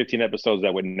 or 15 episodes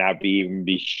that would not even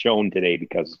be shown today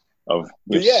because of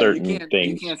But yeah, certain you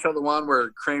things. can't show the one where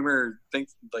Kramer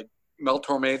thinks like Mel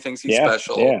Torme thinks he's yeah,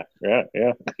 special.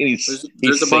 Yeah. He's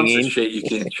There's a bunch singing. of shit you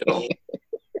can't show.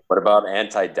 what about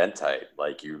Anti-Dentite?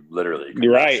 Like you literally. could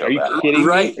You're not right. show Are you that. kidding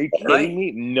Right, me? Are you kidding right.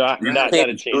 me? Not You a can't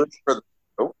do chance. it for the-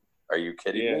 Nope. Are you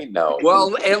kidding Yeah. me? No.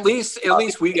 Well, at least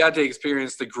we got to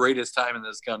experience the greatest time in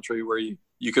this country where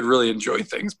you could really enjoy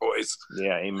things, boys.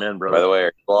 Yeah, amen, By brother. the way,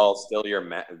 are you all still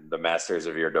the masters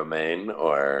of your domain,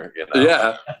 or you know?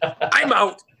 Yeah, I'm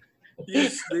out. They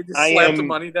just I slapped the am-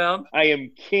 money down. I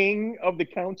am king of the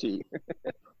county,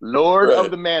 lord Right. of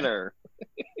the manor.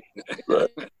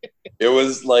 It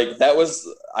was like that was.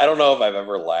 I don't know if I've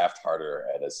ever laughed harder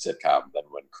at a sitcom than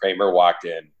when Kramer walked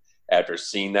in after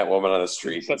seeing that woman on the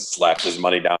street and slapped his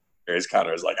money down his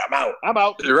counter. Is like, I'm out. I'm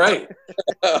out. You're right.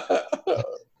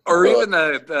 Or even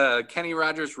the Kenny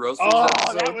Rogers Roasters Oh,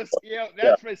 episode. that was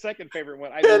that's my second favorite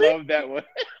one. I love that one.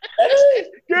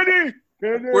 Kenny.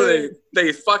 Where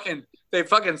they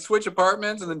fucking switch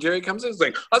apartments, and then Jerry comes in. He's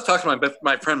like, I was talking to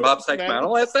my friend Bob Sacramento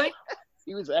last night,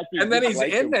 He was acting. and then just he's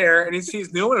like in him. there, and he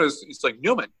sees Newman. He's like,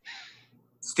 Newman,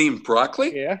 steamed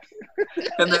broccoli, Yeah.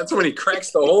 and that's when he cracks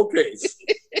the whole case.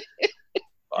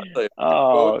 The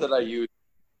Oh, quote that I use in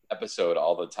the episode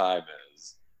all the time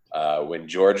is when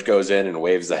George goes in and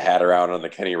waves the hat around on the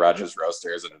Kenny Rogers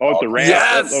Roasters. And the rat.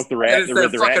 Yes! Oh, the rat. It's The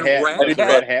that rat fucking hat. rat The hat.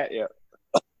 rat hat. Yeah.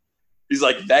 He's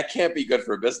like, that can't be good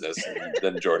for business. And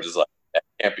then George is like, that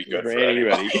can't be good for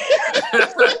anybody.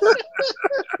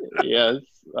 Yes.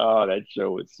 Oh, that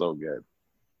show was so good.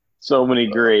 So many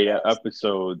great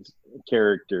episodes,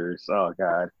 characters. Oh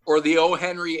God. Or the O.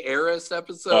 Henry Eris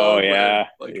episode. Oh where, yeah.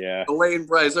 like, Yeah. Elaine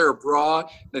buys her a bra,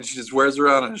 then she just wears it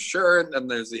around on a shirt, and then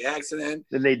there's the accident.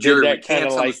 Then they did Jerry that kind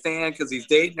recants of on the like stand because he's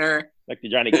dating her. the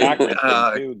Johnny Cochran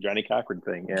Uh, thing too. Johnny Cochran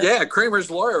thing. Yeah. Yeah,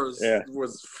 Kramer's lawyer was Yeah.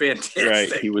 fantastic.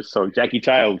 Right. He was so Jackie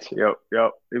Childs. Yep.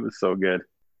 It was so good.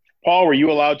 Paul, were you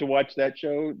allowed to watch that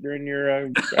show during your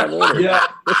travel? or- Yeah.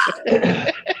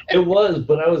 It was,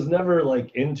 but I was never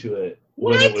like into it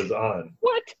when it was on.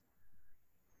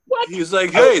 What? He was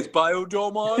like, hey, it's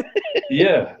Biodome on.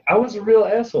 Yeah, I was a real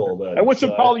asshole then. I went to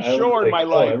Pauly was Shore in my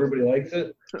life. Everybody likes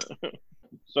it.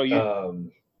 So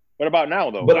you. What about now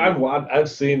though? But I've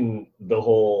seen the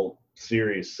whole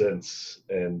series since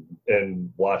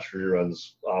and watched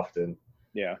reruns often.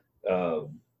 Yeah.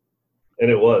 And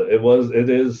it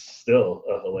is still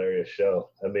a hilarious show.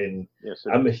 I mean, Yes.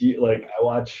 I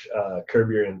watch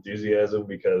Curb Your Enthusiasm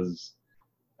because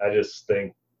I just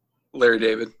think Larry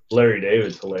David. Larry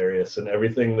David's hilarious, and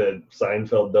everything that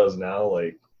Seinfeld does now,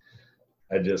 like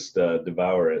I just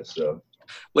devour it. So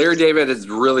Larry David is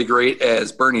really great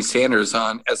as Bernie Sanders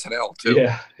on SNL too.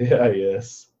 yeah,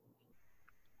 yes.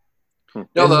 No,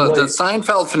 And, the like,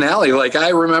 Seinfeld finale, like I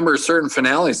remember certain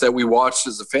finales that we watched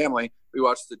as a family. We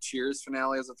watched the Cheers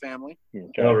finale as a family.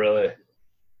 Okay. Oh, really?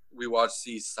 We watched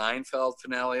the Seinfeld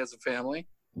finale as a family.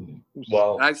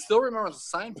 Wow. And I still remember the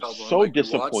Seinfeld one. So like, we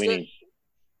watched disappointing.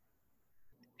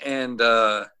 it, and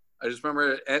I just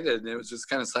remember it ended, and it was just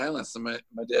kind of silence. And my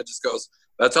dad just goes,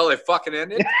 "That's how they fucking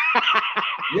ended."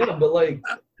 Yeah, but like,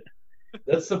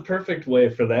 that's the perfect way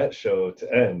for that show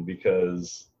to end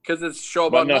because. Because it's a show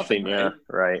About about nothing, nothing, yeah,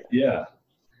 right? right. Yeah.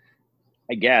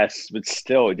 I guess, but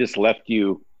still, it just left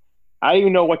you. I don't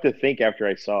even know what to think after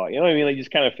I saw it. You know what I mean? I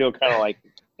just kind of feel kind of like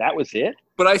that was it.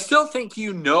 But I still think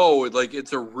like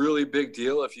it's a really big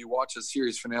deal if you watch a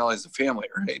series finale as a family,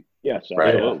 right? Yes,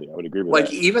 Right. absolutely. I would agree with Like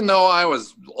that. even though I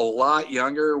was a lot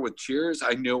younger with Cheers,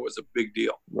 I knew it was a big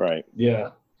deal. Right.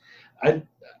 Yeah.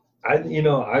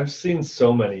 I've seen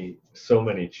so many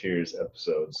Cheers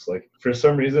episodes. Like for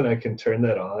some reason I can turn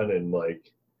that on and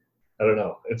like, I don't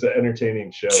know. It's an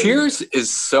entertaining show. Cheers is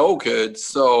so good.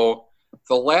 So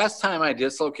the last time I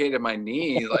dislocated my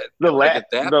knee, like The at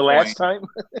that last point- time.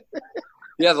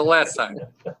 yeah, the last time,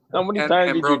 How many and times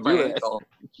did you broke my do that? ankle.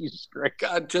 Jesus Christ.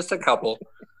 God, just a couple.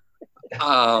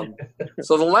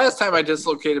 So the last time I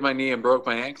dislocated my knee and broke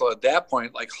my ankle, at that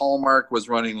point, like Hallmark was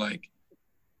running like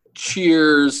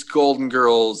Cheers, Golden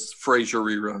Girls, Frasier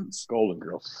reruns. Golden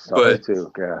Girls. But-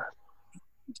 too. God,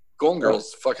 Golden Girls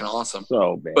is fucking awesome.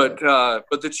 so bad.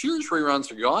 But the Cheers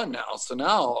reruns are gone now. So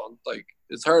now, like,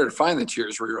 it's harder to find the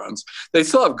Cheers reruns. They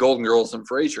still have Golden Girls and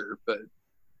Frasier, but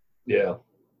Yeah.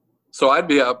 so I'd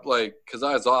be up like because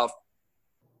I was off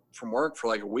from work for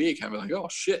like a week. I'd be like, oh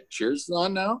shit, Cheers is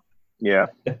on now. yeah.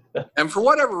 And for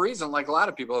whatever reason, like a lot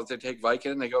of people, if they take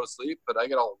Vicodin, they go to sleep. But I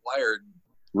get all wired,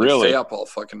 Really? stay up all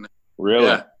fucking. Really?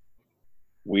 Yeah,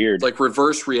 Weird. it's like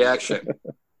reverse reaction.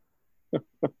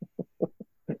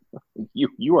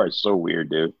 You are so weird,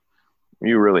 dude.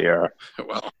 You really are.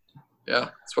 Well, yeah,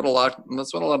 that's what a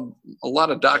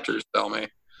lot of doctors tell me.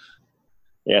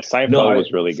 Yeah, Seinfeld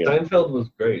was really good. Seinfeld was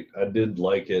great. I did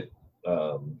like it.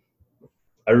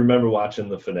 I remember watching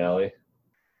the finale,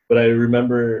 but I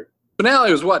remember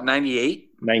Finale was what, 98?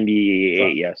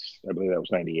 98, yes. I believe that was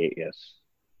 98, yes.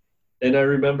 And I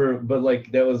remember, but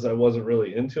like I wasn't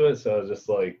really into it, so I was just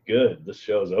like, "Good, this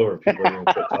show's over. People are gonna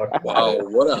quit talking about Wow,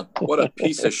 it." what a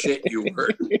piece of shit you were.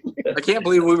 I can't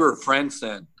believe we were friends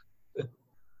then.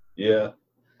 Yeah,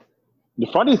 The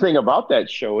funny thing about that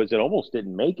show is it almost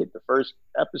didn't make it. The first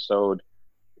episode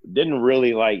didn't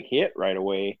really like hit right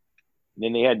away. And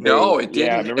then they had No, it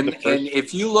Yeah, I didn't. remember the first. And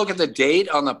if you look at the date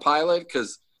on the pilot,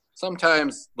 because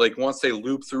sometimes, like once they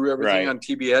loop through everything Right. on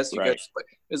TBS, you Right. get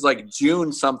it's like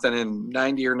June something in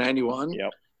 90 or 91,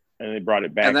 Yep. And they brought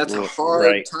it back. and that's a real- hard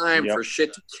right, time yep, for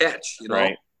shit to catch. You know,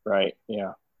 Right,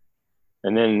 yeah.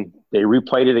 And then they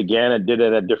replayed it again and did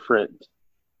it a different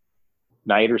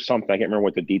night or something. I can't remember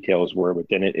what the details were, but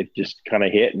then it just kind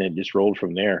of hit and it just rolled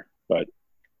from there. But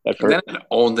that's and then it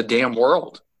owned the damn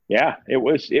world. yeah, it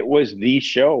was the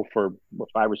show for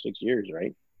 5 or 6 years,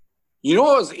 right? You know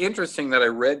what was interesting that I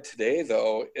read today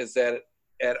though is that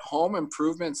at Home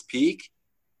Improvement's peak,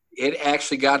 it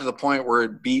actually got to the point where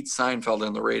it beat Seinfeld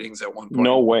in the ratings at one point.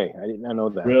 No way. I did not know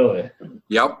that. really.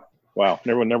 Yep. Wow.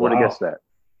 Never would have Wow. guessed that.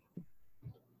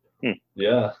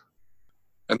 Yeah,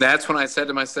 And that's when I said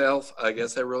to myself, I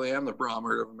guess I really am the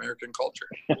Brommer of American culture.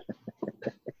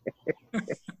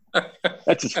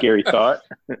 That's a scary thought.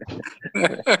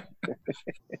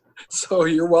 So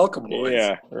you're welcome, boys.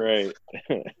 Yeah, right.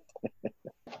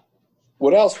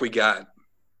 What else we got?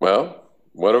 Well,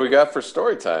 what do we got for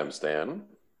story time, Stan?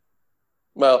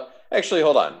 Well, actually,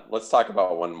 hold on. Let's talk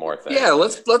about one more thing. Yeah,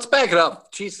 let's back it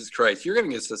up. Jesus Christ, you're gonna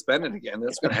get suspended again.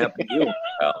 That's gonna happen to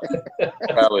you.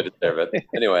 Probably deserve it.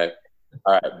 Anyway,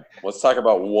 all right. Let's talk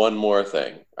about one more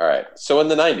thing. All right. So in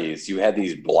the 90s, you had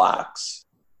these blocks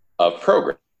of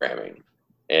programming,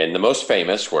 and the most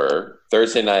famous were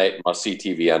Thursday night must-see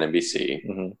TV on NBC,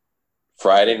 hmm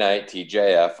Friday night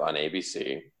TJF on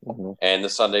ABC, hmm and the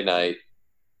Sunday night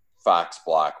Fox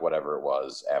block, whatever it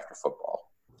was, after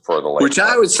football for the late Which I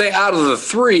night. would say out of the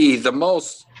three, the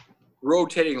most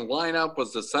rotating lineup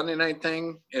was the Sunday night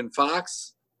thing in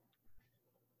Fox.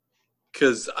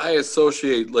 Because I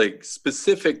associate like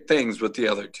specific things with the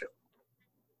other two.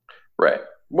 Right.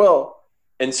 Well,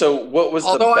 and so what was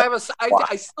Although the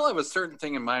I still have a certain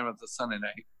thing in mind with the Sunday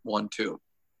night one too.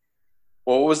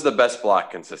 what was the best block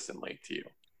consistently to you?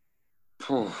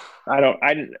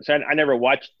 I never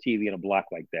watched TV in a block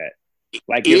like that.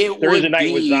 Like It if Thursday would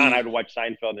night was be- on, I'd watch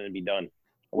Seinfeld and it'd be done.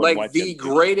 I wouldn't Like watch the it.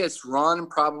 greatest run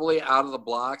probably out of the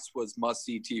blocks was Must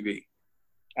See TV.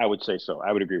 I would say so.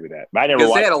 I would agree with that. But I never Because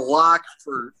watched. they had a lock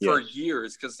for Yes.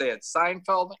 years because they had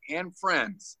Seinfeld and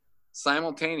Friends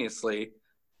simultaneously.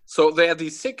 So they had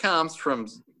these sitcoms from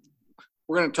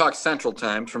we're going to talk Central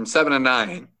Time from 7 to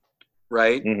 9,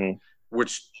 right? Mm-hmm.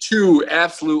 Which 2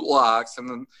 absolute locks, and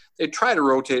then they try to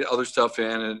rotate other stuff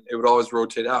in, and it would always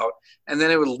rotate out, and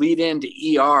then it would lead into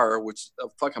ER, which is a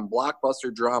fucking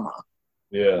blockbuster drama,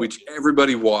 which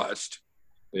everybody watched,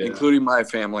 including my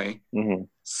family. Mm-hmm.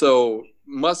 So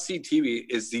must-see TV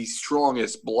is the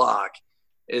strongest block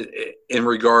in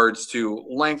regards to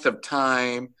length of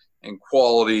time and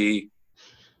quality,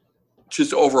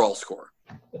 just overall score.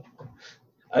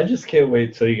 I just can't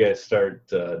wait till you guys start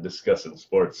discussing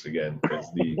sports again, because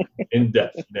the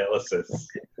in-depth analysis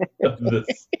of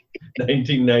this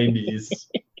 1990s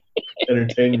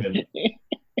entertainment.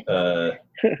 What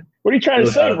are you trying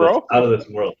to say, bro? Out of this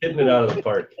world, hitting it out of the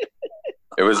park.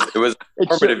 It was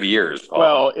formative years, Paul.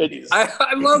 Well,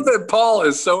 I love that Paul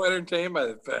is so entertained by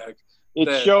the fact.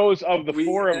 It shows of the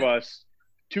 4 of us,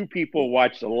 2 people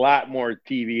watched a lot more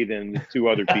TV than the 2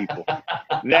 other people.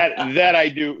 that I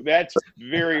do. That's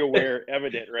very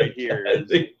evident right here.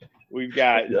 We've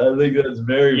got. I think that's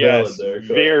very valid there.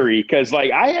 Very, because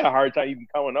like I had a hard time even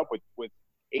coming up with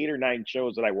 8 or 9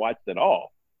 shows that I watched at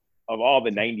all of all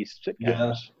the 90s sitcoms.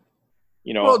 Yeah.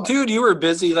 You know, well, dude, you were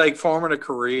busy like forming a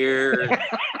career.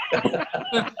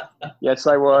 Yes,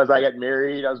 I was. I got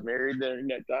married. I was married during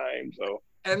that time. So.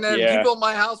 And then people at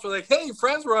my house were like, "Hey,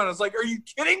 friends were on." I was like, "Are you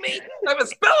kidding me? I have a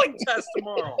spelling test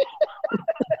tomorrow."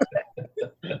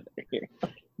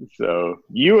 So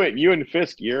you and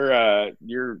Fisk,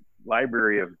 your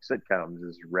library of sitcoms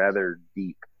is rather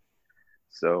deep.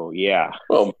 So yeah.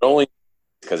 Well, only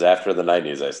because after the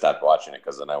 90s, I stopped watching it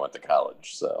because then I went to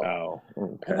college. So,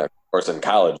 okay. And of course, in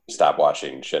college, I stopped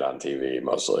watching shit on TV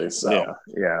mostly. So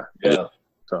Yeah.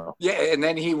 So. Yeah, and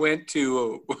then he went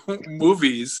to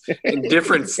movies in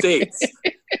different states.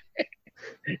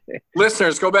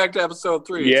 Listeners, go back to episode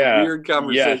 3. It's a weird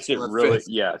conversation. Yes, it really. Fisk.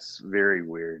 Yes, very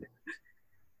weird.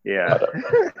 Yeah.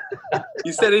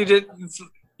 He said he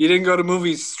didn't go to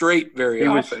movies straight very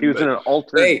often. He was in an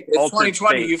altered. Hey, it's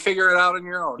 2020. State. You figure it out on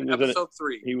your own. Episode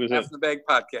 3. He was Half in the Bag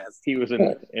podcast. He was in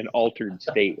an altered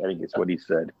state. I think is what he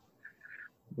said.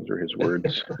 Those are his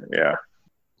words. Yeah.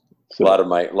 So, a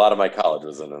lot of my college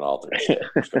was in an altered state.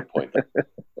 Point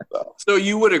so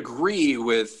you would agree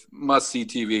with must-see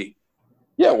TV?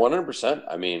 Yeah, 100%.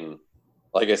 I mean,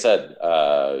 like I said,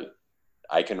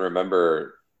 I can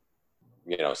remember,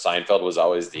 Seinfeld was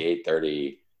always the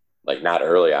 8:30, like not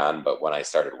early on, but when I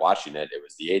started watching it, it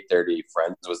was the 8:30.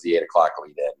 Friends was the 8 o'clock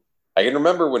lead-in. I can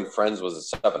remember when Friends was a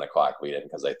 7 o'clock lead-in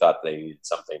because I thought they needed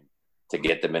something to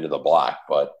get them into the block,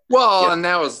 but and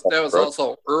that was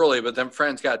also early, but then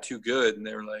Friends got too good and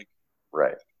they were like,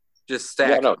 right, just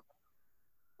stack them.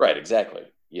 Right, exactly.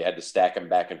 You had to stack them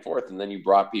back and forth, and then you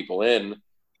brought people in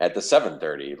at the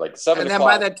 7:30, like 7 and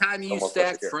o'clock. And then by the time you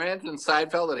stacked Friends and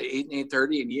Seinfeld at 8 and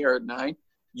 8:30 and you're at 9,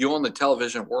 you own the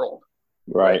television world.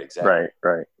 Right, exactly.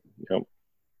 Right.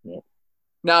 Yep.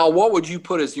 Now, what would you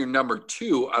put as your number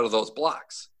 2 out of those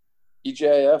blocks?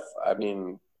 TGIF, I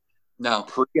mean, no.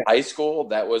 Pre-high school,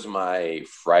 that was my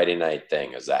Friday night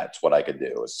thing. That's what I could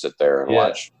do, was sit there and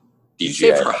watch TGIF. Did you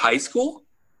say for high school?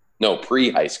 No,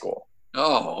 pre-high school.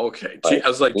 Oh, okay. I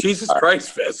was like, Jesus Christ,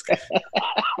 Fisk.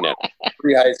 No,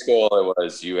 pre-high school, it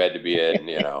was, you had to be in,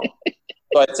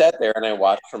 So I sat there and I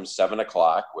watched from 7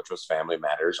 o'clock, which was Family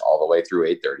Matters, all the way through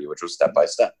 8:30, which was Step by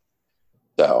Step.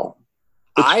 So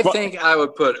I think I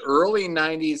would put early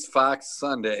 90s Fox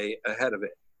Sunday ahead of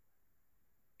it.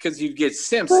 Because you'd get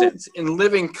Simpsons, In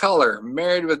Living Color,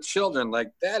 Married with Children.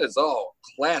 Like, that is all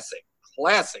classic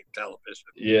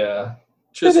television. Yeah.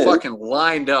 Just fucking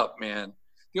lined up, man.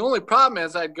 The only problem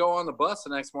is I'd go on the bus the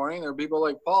next morning. There were people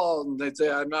like Paul, and they'd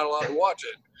say I'm not allowed to watch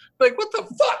it. Like, what the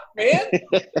fuck, man?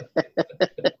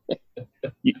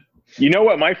 You know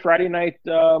what my Friday night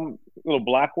little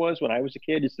block was when I was a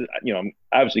kid? I'm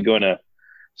obviously going to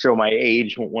show my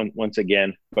age once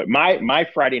again. But my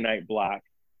Friday night block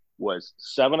was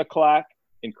 7 o'clock,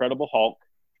 Incredible Hulk,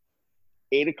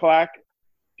 8 o'clock,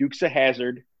 Dukes of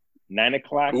Hazzard, 9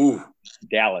 o'clock,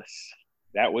 Dallas.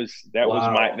 That was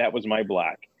my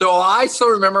block. So I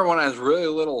still remember when I was really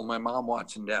little, my mom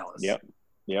watching Dallas.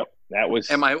 Yep. That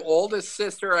was. And my oldest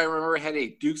sister, I remember, had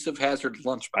a Dukes of Hazzard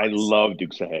lunchbox. I love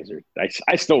Dukes of Hazzard.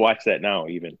 I still watch that now.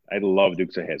 Even I love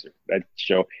Dukes of Hazzard. That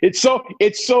show. It's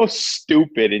so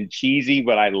stupid and cheesy,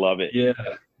 but I love it. Yeah.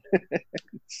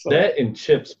 That and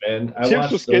Chips, man. I Chips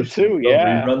watched was good too.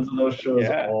 Yeah. Reruns of those shows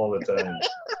all the time.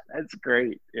 That's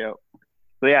great. Yeah.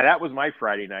 So yeah, that was my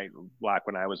Friday night block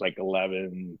when I was like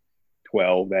 11,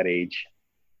 12, that age.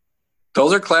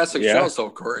 Those are classic shows, though,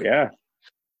 Corey. Yeah.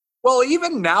 Well,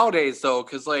 even nowadays, though,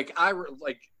 because like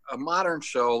a modern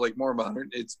show, like more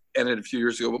modern, it's ended a few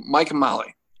years ago. But Mike and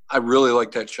Molly, I really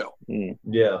like that show.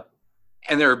 Yeah.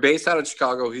 And they were based out of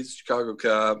Chicago. He's a Chicago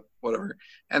cop, whatever.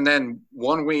 And then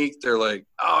one week they're like,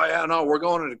 oh, yeah, no, we're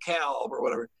going to DeKalb or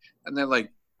whatever. And then, like,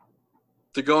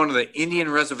 they're going to the Indian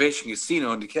Reservation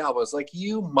Casino in DeKalb. I was like,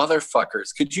 you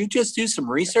motherfuckers, could you just do some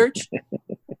research?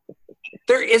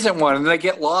 There isn't one. And they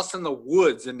get lost in the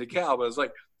woods in DeKalb. I was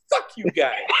like, fuck you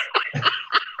guys.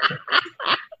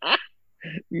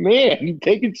 Man, you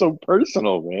take it so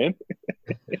personal, man.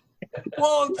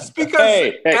 Well, it's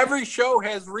because every show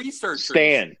has researchers.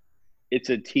 Stan, it's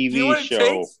a TV Do you know what it show.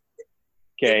 takes?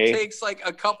 Okay. It takes like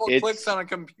a couple clicks on a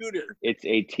computer. It's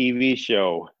a TV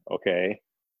show, okay?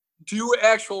 Do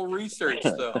actual research,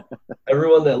 though.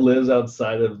 Everyone that lives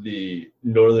outside of the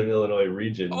Northern Illinois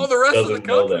region. Oh, the rest of the doesn't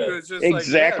know country that. is just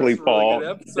Exactly, like, yeah, Paul.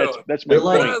 this is a really good That's my They're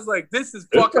like- point. I was like, this is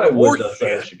There's fucking probably woods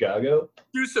outside of horseshit. Chicago.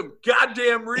 Do some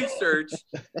goddamn research.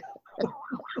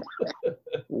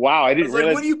 Wow, I I didn't was like,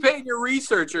 realize. what are you paying your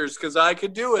researchers? Because I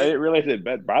could do I it. didn't realize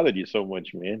that bothered you so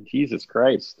much, man. Jesus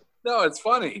Christ. No, it's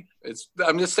funny.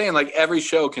 I'm just saying, like, every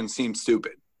show can seem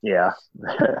stupid. Yeah.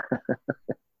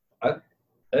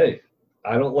 Hey,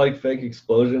 I don't like fake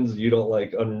explosions. You don't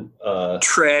like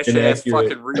Trash ass Inaccurate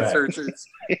fucking researchers.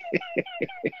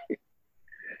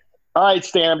 All right,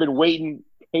 Stan, I've been waiting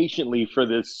patiently for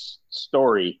this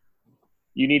story.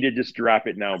 You need to just drop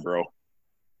it now, bro.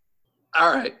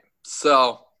 All right.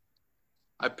 So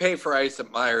I pay for ice at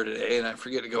Meijer today, and I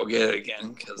forget to go get it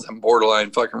again because I'm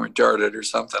borderline fucking retarded or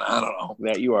something. I don't know.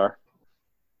 That you are.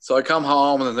 So I come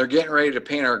home, and then they're getting ready to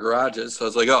paint our garages. So I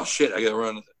was like, oh, shit, I got to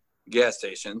run to the gas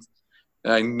stations.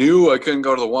 And I knew I couldn't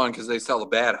go to the one because they sell the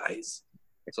bad ice.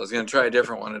 So I was going to try a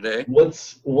different one today.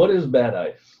 what is bad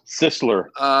ice? Sisler.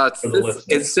 It's, For the listeners.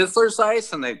 it's Sizzler's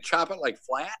ice, and they chop it like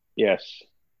flat. Yes.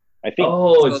 I think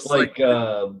Oh, So it's it's like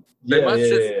They must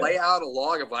just yeah. lay out a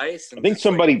log of ice. And I think just,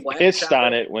 like, somebody flat pissed chop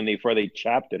on it before they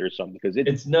chopped it or something because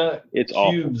It's not it's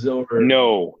awful. cubes over.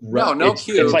 No. No, it's,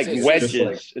 cubes. It's like It's just wedges.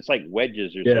 like- It's like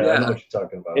wedges or yeah, something. I Yeah. know what you're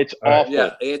talking about. It's All right. awful.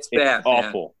 Yeah, it's It's bad. man.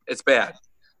 awful. It's bad.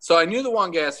 So I knew the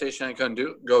one gas station I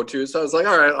couldn't go to. So I was like,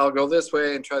 all right, I'll go this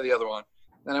way and try the other one.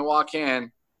 Then I walk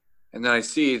in, and then I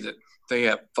see that they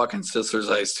have fucking Sizzler's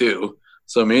ice too.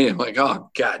 So me, I'm like,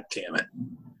 oh, God damn it.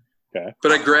 Okay.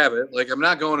 But I grab it. Like, I'm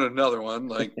not going to another one.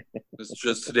 Like, it's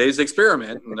just today's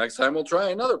experiment. And next time we'll try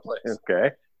another place.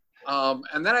 Okay.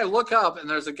 And then I look up, and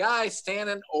there's a guy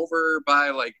standing over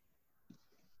by, like,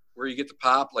 where you get the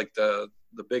pop, like the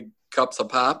big cups of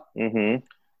pop. Mm-hmm.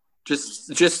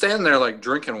 Just standing there, like,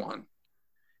 drinking one.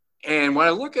 And when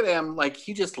I look at him, like,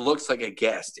 he just looks like a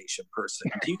gas station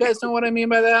person. Do you guys know what I mean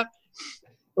by that?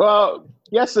 Well,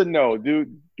 yes and no,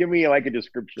 dude. Give me like a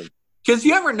description. Because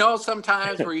you ever know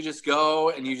sometimes where you just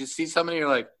go and you just see somebody, you're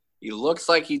like, he looks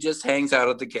like he just hangs out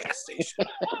at the gas station.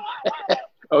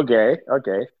 Okay.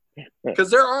 Because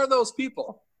there are those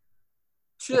people.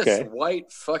 Just Okay.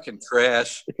 white fucking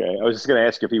trash. Okay. I was just gonna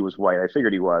ask if he was white. I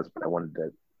figured he was, but I wanted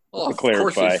to. Oh, of clarify.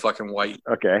 course he's fucking white.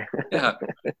 Okay. Yeah.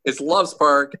 It's Loves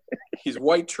Park. He's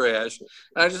white trash.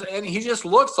 And he just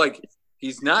looks like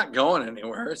he's not going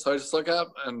anywhere. So I just look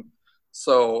up, and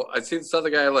so I see this other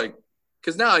guy, like,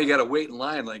 because now you got to wait in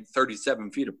line like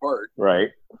 37 feet apart. Right.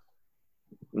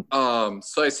 So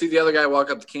I see the other guy walk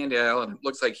up the candy aisle, and it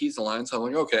looks like he's in line. So I'm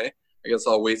like, okay, I guess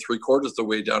I'll wait 3/4 of the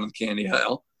way down the candy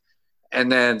aisle. And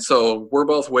then so we're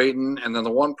both waiting, and then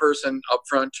the one person up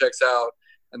front checks out,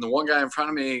 and the one guy in front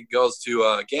of me goes to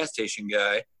a gas station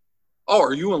guy. Oh,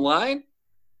 are you in line?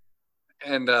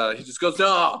 And he just goes,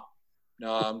 no,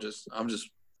 I'm just.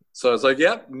 So I was like,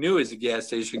 yep, knew he's a gas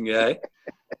station guy.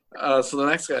 So the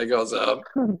next guy goes up,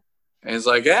 and he's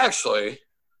like, actually.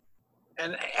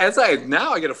 And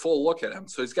now I get a full look at him.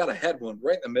 So he's got a head wound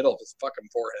right in the middle of his fucking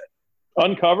forehead.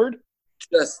 Uncovered?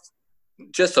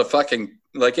 Just a fucking,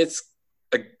 like, it's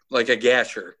like a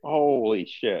gasher. Holy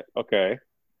shit. Okay.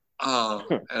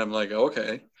 And I'm like,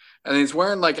 okay. And he's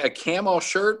wearing like a camo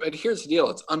shirt, but here's the deal.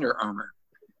 It's Under Armour.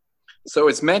 So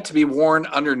it's meant to be worn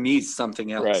underneath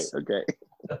something else. Right.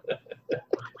 Okay.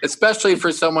 Especially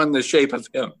for someone the shape of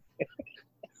him.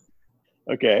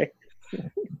 Okay.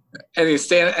 And he's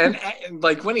standing, and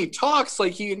like when he talks,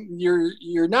 like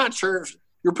you're not sure.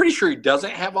 You're pretty sure he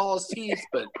doesn't have all his teeth,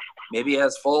 but maybe he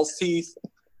has false teeth.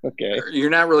 Okay. You're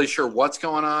not really sure what's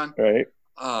going on. Right.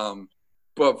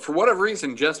 But for whatever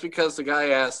reason, just because the guy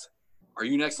asked, "Are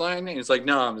you next line?" and he's like,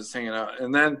 "No, I'm just hanging out,"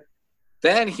 and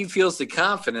then he feels the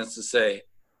confidence to say,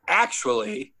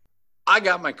 "Actually, I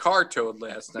got my car towed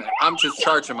last night. I'm just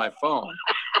charging my phone."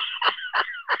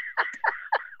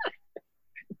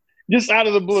 Just out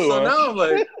of the blue. So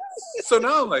huh?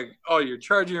 now I'm like, oh, you're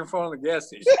charging your phone at the gas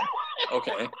station.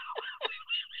 Okay.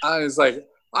 I was like,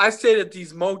 I stayed at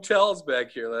these motels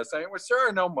back here last night, which there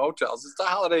are no motels. It's the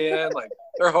Holiday Inn. Like,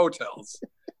 they're hotels.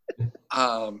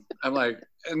 I'm like,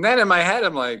 and then in my head,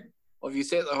 I'm like, well, if you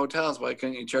stay at the hotels, why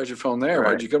couldn't you charge your phone there?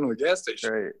 Right. Why'd you come to the gas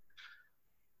station?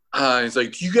 Right. He's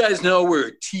like, do you guys know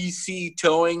where TC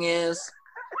Towing is?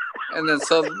 And then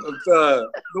so the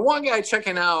one guy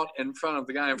checking out in front of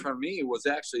the guy in front of me was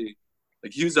actually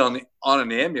like he was on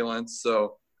an ambulance.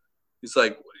 So he's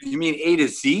like, you mean A to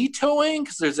Z towing?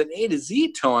 Because there's an A to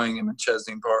Z towing in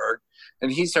McChesney Park.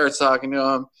 And he starts talking to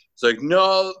him. He's like,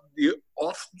 no, the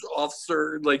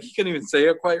officer, like he couldn't even say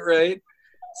it quite right.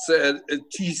 Said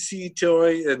TC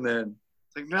towing, and then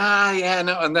it's like, nah, yeah,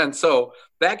 no. And then so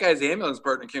that guy's ambulance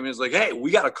partner came in and was like, hey,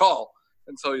 we got a call.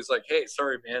 And so he's like, hey,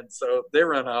 sorry, man. So they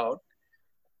run out.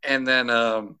 And then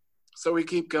so we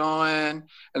keep going.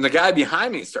 And the guy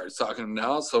behind me starts talking to him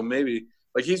now. So maybe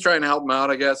like he's trying to help him out,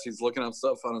 I guess. He's looking up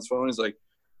stuff on his phone. He's like,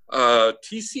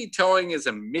 TC Towing is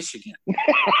in Michigan.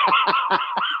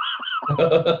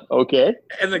 Okay.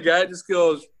 And the guy just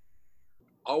goes,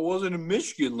 I wasn't in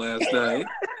Michigan last night.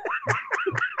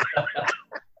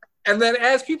 And then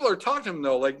as people are talking to him,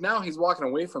 though, like now he's walking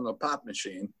away from the pop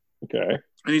machine. Okay.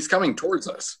 And he's coming towards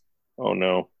us. Oh,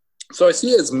 no. So I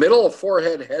see his middle of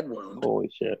forehead head wound.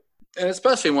 Holy shit. And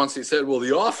especially once he said, well,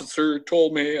 the officer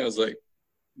told me, I was like,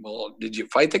 well, did you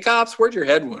fight the cops? Where'd your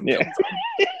head wound come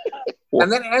from?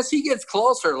 And then as he gets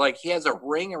closer, like he has a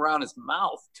ring around his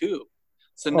mouth, too.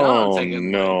 So now I'm thinking,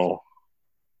 no. like,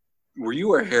 were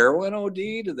you a heroin OD?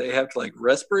 Did they have to like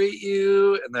respirate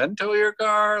you and then tow your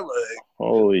car? Like,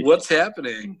 holy what's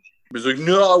happening? He's like,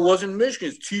 no, I wasn't in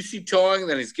Michigan. It's TC Towing. And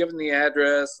then he's given the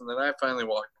address. And then I finally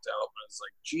walked out. And it's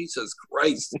like, Jesus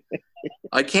Christ.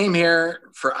 I came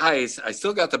here for ice. I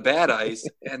still got the bad ice.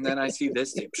 And then I see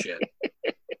this dipshit.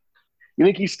 You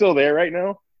think he's still there right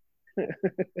now?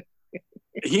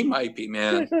 He might be,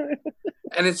 man.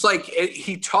 And it's like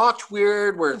he talked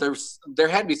weird where there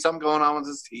had to be something going on with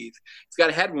his teeth. He's got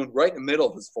a head wound right in the middle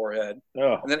of his forehead.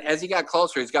 Oh. And then as he got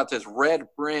closer, he's got this red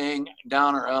ring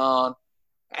down around.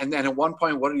 And then at one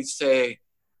point, what did he say?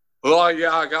 Oh,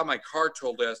 yeah, I got my car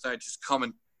towed last night, just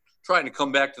trying to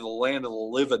come back to the land of the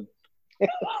living.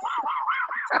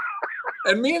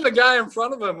 And me and the guy in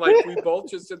front of him, like, we both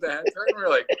just did the head turn. We were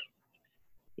like,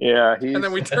 yeah. and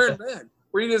then we turned back.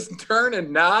 Where you just turn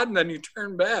and nod, and then you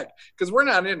turn back because we're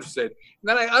not interested. And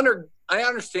then I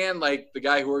understand, like, the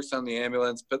guy who works on the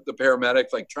ambulance, but the paramedic,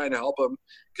 like, trying to help him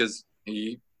because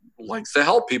he likes to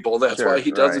help people. That's Sure, why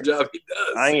he does the right. job he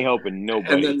does. I ain't helping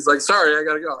nobody. And then he's like, sorry, I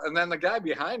got to go. And then the guy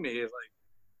behind me is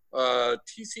like,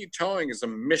 TC Towing is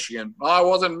in Michigan. Oh, I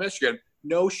wasn't in Michigan.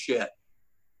 No shit.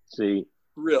 See,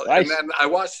 Really. And then I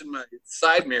watched in my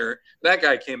side mirror. That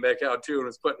guy came back out, too, and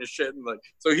was putting his shit in. Like,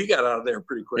 so he got out of there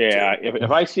pretty quick, yeah, too. if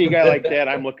I see a guy like that,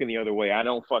 I'm looking the other way. I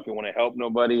don't fucking want to help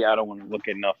nobody. I don't want to look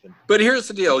at nothing. But here's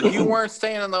the deal. You weren't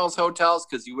staying in those hotels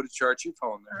because you would have charged your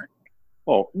phone there.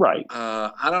 Oh, right.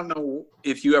 I don't know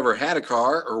if you ever had a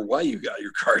car or why you got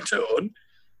your car towed.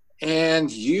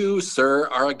 And you, sir,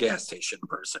 are a gas station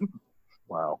person.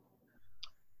 Wow.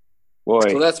 Boy.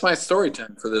 So that's my story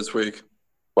time for this week.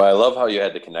 Well, I love how you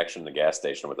had the connection to the gas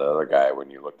station with the other guy when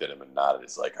you looked at him and nodded.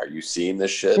 It's like, are you seeing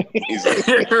this shit? He's like,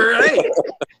 Right.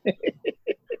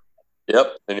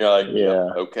 yep. And you're like, Yeah.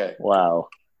 yep, okay. Wow.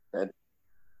 And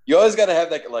you always got to have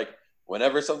that, like,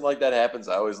 whenever something like that happens,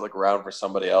 I always look around for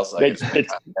somebody else I can It's- make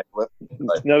contact with.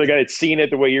 Like, Another guy that's seen it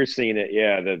the way you're seeing it.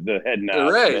 Yeah, the head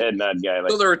nod. Right. The head nod guy. Like,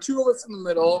 So there are two of us in the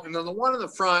middle, and then the one in the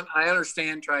front, I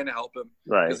understand trying to help him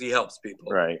right. because he helps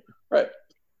people. Right. right.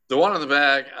 The one in the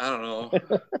back, I don't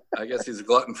know. I guess he's a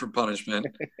glutton for punishment.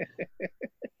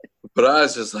 But I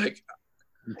was just like,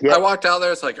 Yeah. I walked out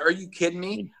there. It's like, are you kidding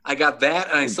me? I got that,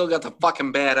 and I still got the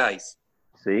fucking bad ice.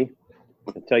 See?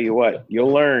 I'll tell you what.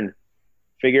 You'll learn.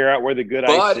 Figure out where the good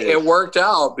ice But is. it worked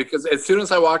out because as soon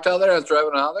as I walked out there, I was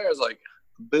driving out there. I was like,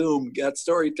 boom, got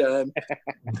story time.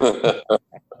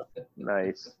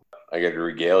 Nice. I got to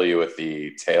regale you with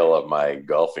the tale of my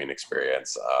golfing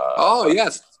experience. Oh,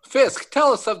 yes. Fisk,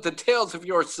 tell us of the tales of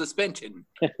your suspension.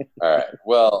 All right.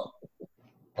 Well,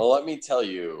 let me tell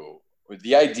you,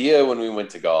 the idea when we went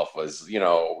to golf was, we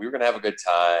were going to have a good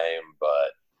time,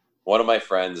 but one of my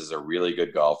friends is a really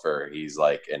good golfer. He's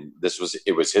like, and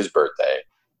it was his birthday.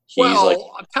 He's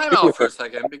time out for a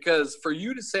second, because for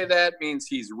you to say that means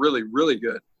he's really, really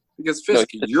good. Because Fisk,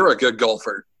 you're a good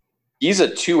golfer. He's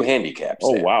a 2 handicap.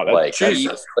 Oh, Sam. wow, that's-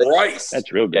 Jesus Christ.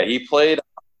 That's real Yeah, good. he played on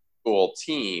a school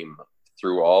team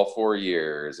through all 4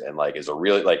 years, and is a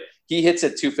really he hits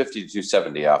it 250 to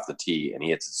 270 off the tee, and he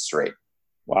hits it straight.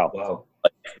 Wow. Wow.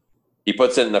 He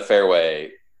puts it in the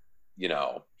fairway,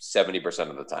 70%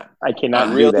 of the time. I cannot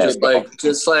do Really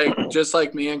that. just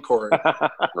like me and Corey.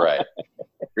 Right.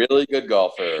 Really good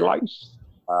golfer. Slice.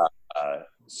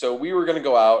 So we were going to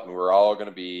go out and we're all going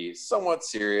to be somewhat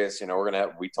serious.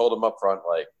 We told him up front,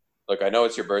 like, look, I know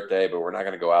it's your birthday, but we're not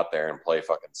going to go out there and play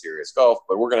fucking serious golf,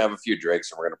 but we're going to have a few drinks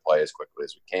and we're going to play as quickly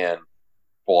as we can.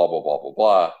 Blah, blah, blah, blah,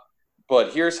 blah.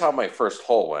 But here's how my first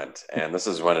hole went. And this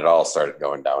is when it all started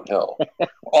going downhill.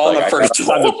 On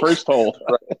the first hole.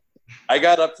 Right. I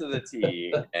got up to the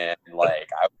tee and I was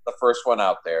the first one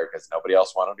out there because nobody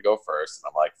else wanted to go first. And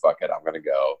I'm like, fuck it, I'm going to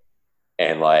go.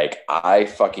 And I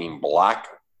fucking block,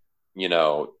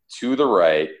 to the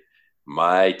right,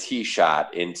 my tee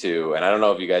shot into, and I don't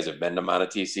know if you guys have been to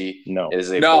Montecito. No.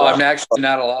 I'm actually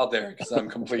not allowed there because I'm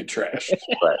complete trash.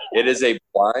 Right. It is a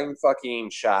blind fucking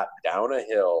shot down a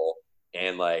hill,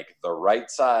 and the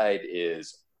right side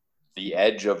is the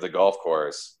edge of the golf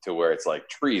course to where it's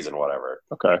trees and whatever.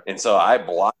 Okay. And so I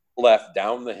block left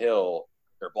down the hill,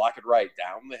 or block it right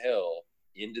down the hill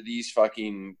into these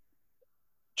fucking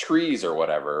trees or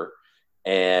whatever.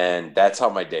 And that's how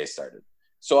my day started.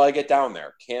 So I get down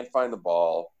there, can't find the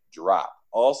ball, drop.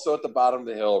 Also at the bottom of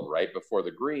the hill, right before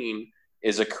the green,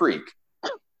 is a creek.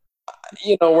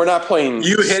 We're not playing.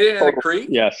 You hit it in the creek?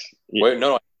 Yes. Wait,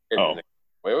 no. Oh.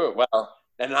 Wait. Well,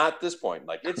 and not at this point.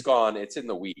 It's gone. It's in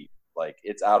the weed.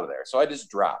 It's out of there. So I just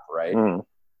drop, right? Mm.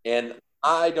 And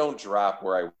I don't drop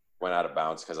where I went out of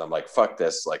bounds because I'm like, fuck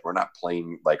this. We're not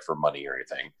playing for money or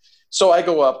anything. So I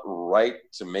go up right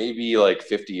to maybe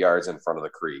 50 yards in front of the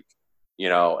creek,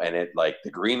 and it the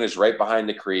green is right behind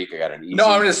the creek. I got an easy. No,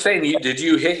 I'm just saying, did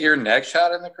you hit your next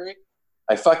shot in the creek?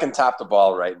 I fucking topped the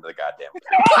ball right into the goddamn creek.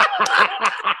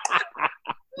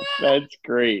 That's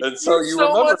great. And so you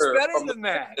so much remember better from than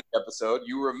that episode,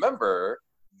 you remember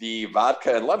the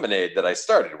vodka and lemonade that I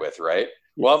started with, right?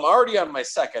 Well, I'm already on my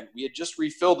second. We had just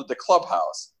refilled at the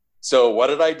clubhouse. So what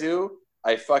did I do?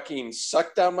 I fucking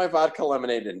sucked down my vodka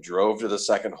lemonade and drove to the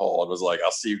second hole and was like, I'll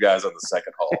see you guys on the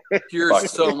second hole. You're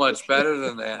so much better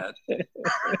than that.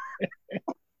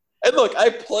 And look, I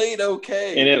played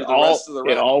okay. And the rest of the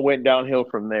round. It all went downhill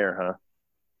from there, huh?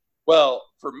 Well,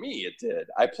 for me, it did.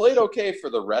 I played okay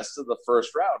for the rest of the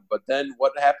first round. But then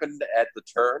what happened at the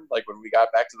turn, when we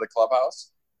got back to the clubhouse,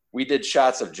 we did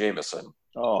shots of Jameson.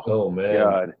 Oh man.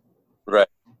 God. Right.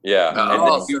 Yeah.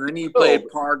 So then you played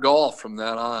par golf from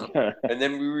then on. And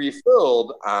then we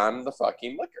refilled on the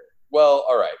fucking liquor. Well,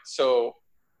 all right. So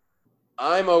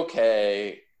I'm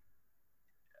okay.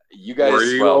 You guys,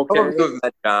 okay? Some of you have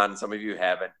met John, some of you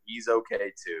haven't. He's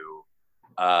okay too.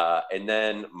 And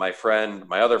then my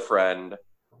other friend,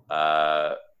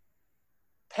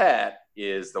 Pat,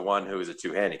 is the one who is a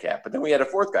 2 handicap. But then we had a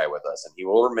fourth guy with us, and he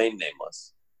will remain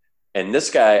nameless. And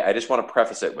this guy, I just want to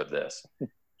preface it with this.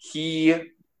 He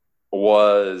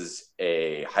was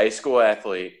a high school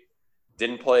athlete,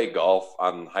 didn't play golf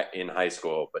in high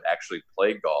school, but actually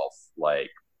played golf,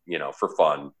 for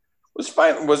fun.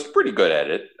 Was pretty good at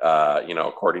it,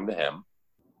 according to him.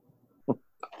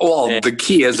 Well, the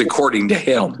key is according to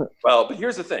him. Well, but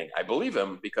here's the thing. I believe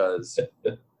him because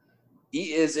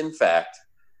he is, in fact,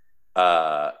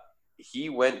 he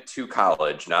went to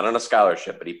college, not on a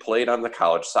scholarship, but he played on the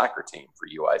college soccer team for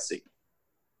UIC.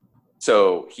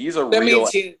 So he's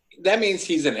that means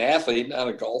he's an athlete, not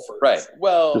a golfer. Right.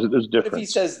 Well, there's a difference. If he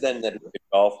says then that he can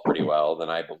golf pretty well, then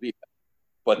I believe him.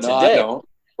 But No, today, I don't.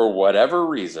 for whatever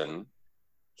reason,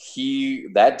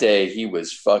 that day he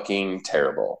was fucking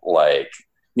terrible.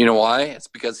 You know why? It's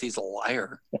because he's a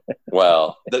liar.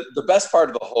 Well, the best part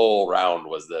of the whole round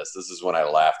was this. This is when I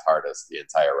laughed hardest the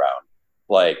entire round.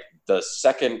 The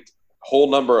second hole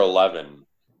number 11,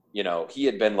 he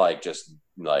had been just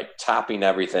topping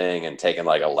everything and taking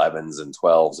 11s and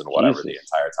 12s and whatever the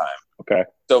entire time. Okay.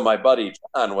 So my buddy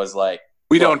John was like,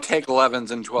 We don't take 11s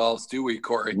and 12s, do we,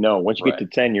 Corey? No, once you get to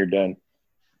 10, you're done.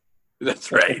 That's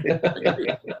right.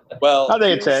 Well, I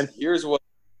think it's 10. Here's what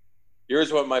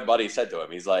my buddy said to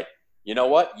him. He's like, you know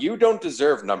what? You don't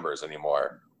deserve numbers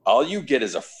anymore. All you get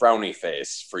is a frowny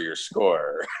face for your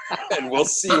score, and we'll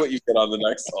see what you get on the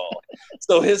next hole.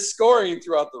 So his scoring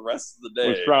throughout the rest of the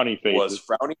day was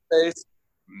frowny face,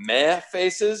 meh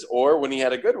faces, or when he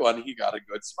had a good one, he got a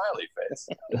good smiley face.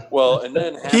 Well, and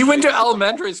then He went to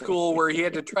elementary school where he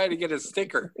had to try to get a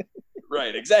sticker.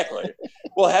 Right, exactly.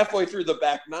 Well, halfway through the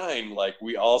back nine,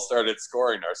 we all started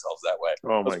scoring ourselves that way.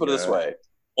 Let's put it this way.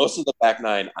 Most of the back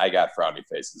nine, I got frowny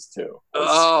faces too.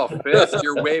 Oh, Fitz,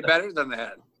 you're way better than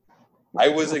that. I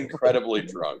was incredibly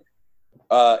drunk.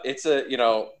 It's a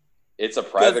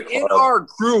private club. In our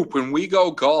group, when we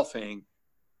go golfing,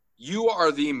 you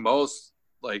are the most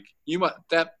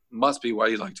must be why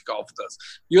you like to golf with us.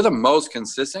 You're the most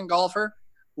consistent golfer.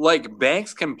 Like,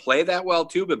 Banks can play that well,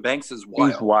 too, but Banks is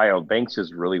wild. He's wild. Banks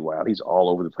is really wild. He's all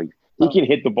over the place. He can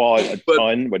hit the ball a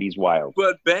ton, but he's wild.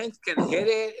 But Banks can hit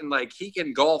it, and, like, he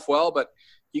can golf well, but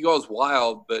he goes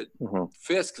wild. But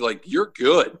Fisk, like, you're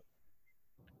good.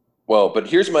 Well, but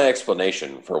here's my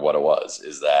explanation for what it was,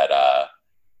 is that,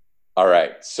 all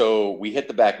right, so we hit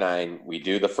the back nine. We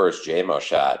do the first JMO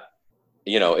shot.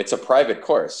 You know, it's a private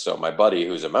course. So my buddy,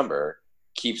 who's a member,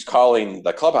 keeps calling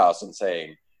the clubhouse and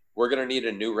saying, we're going to need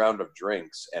a new round of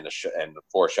drinks and and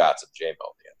 4 shots of JMO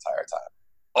the entire time.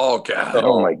 Oh, God. So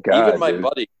Oh, my God. Even my dude.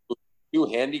 buddy, who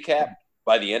handicapped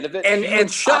by the end of it. And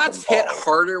shots hit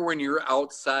harder when you're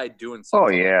outside doing Oh,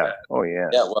 something yeah. like that. Oh, yeah.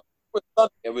 Yeah, well,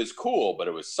 it was cool, but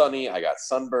it was sunny. I got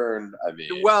sunburned. I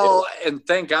mean, Well, and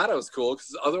thank God it was cool,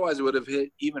 because otherwise it would have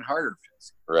hit even harder.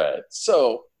 right.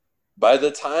 So by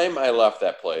the time I left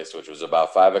that place, which was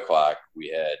about 5 o'clock,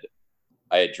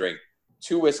 I had drank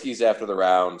 2 whiskeys after the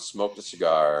round, smoked a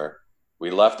cigar.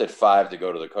 We left at 5 to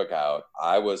go to the cookout.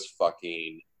 I was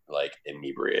fucking like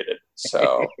inebriated.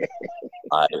 So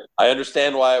I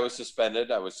understand why I was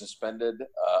suspended. I was suspended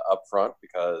up front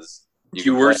because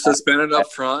You were suspended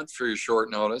up front for your short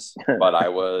notice. but I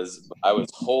was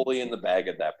wholly in the bag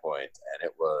at that point, and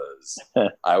it was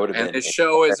I would have And been the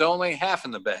show is only half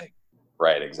in the bag.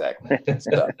 right, exactly.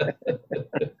 So,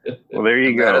 Well, there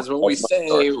you That go. is what we That's my say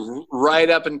story. right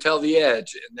up until the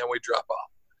edge, and then we drop off.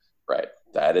 right,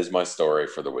 that is my story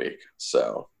for the week.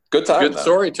 So good time. Good though.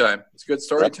 story time. It's good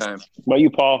story time. What about you,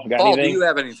 Paul? Got Paul, do anything? you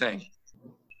have anything?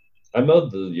 I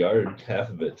mowed the yard half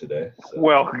of it today. So.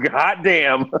 Well,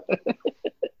 goddamn.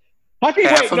 How can you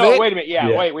Half wait? of No, it? wait a minute. Yeah,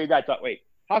 Yeah. wait. We got to talk. Wait.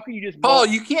 How can you just Paul,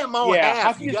 you can't mow yeah, how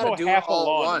half. can you You just got mow to do half it a all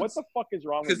lawn? at What once. the fuck is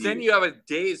wrong with Because you? then you have a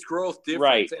day's growth difference.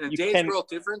 Right. And a You day's can- growth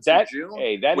difference that- in June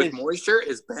hey, that with is- moisture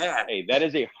is bad. Hey, that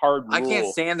is a hard rule. I can't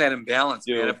stand that imbalance,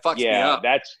 dude. man. It fucks me yeah, up.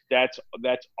 that's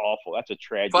awful. That's a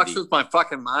tragedy. Fucks with my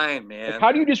fucking mind, man. Like,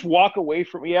 how do you just walk away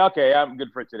from? Yeah, okay, I'm good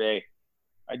for today.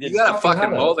 I did. You gotta fucking fucking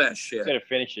hot mow out. that shit. Gotta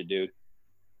finish it, dude.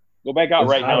 Go back out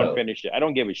It's right hot now and out. finish it. I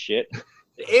don't give a shit.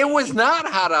 It was not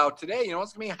hot out today. You know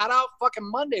what's gonna be hot out fucking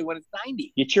Monday when it's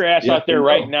 90. Get your ass Yeah, out there you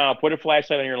right know. now. Put a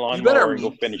flashlight on your You lawnmower better and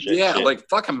go finish it. Yeah, shit. like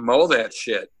fucking mow that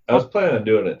shit. I was planning on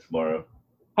doing it tomorrow.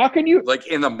 How can you? Like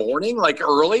in the morning, like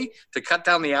early, to cut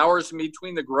down the hours in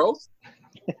between the growth.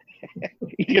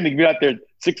 You're gonna be out there at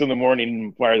 6 a.m.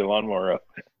 and fire the lawnmower up.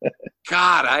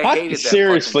 God, I hated that.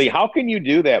 Seriously, fucking how can you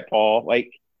do that, Paul?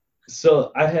 Like,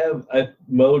 So I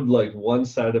mowed like one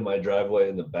side of my driveway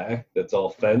in the back that's all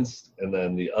fenced, and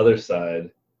then the other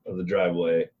side of the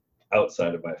driveway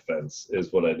outside of my fence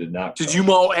is what I did not. Did mow. you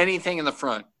mow anything in the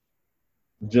front?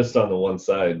 Just on the one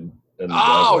side. In the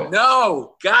Oh driveway.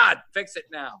 no! God, fix it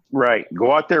now. right?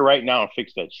 Go out there right now and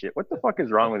fix that shit. What the fuck is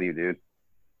wrong with you, dude?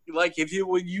 Like if you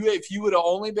would have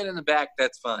only been in the back,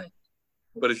 that's fine.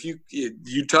 But if you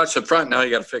touch the front, now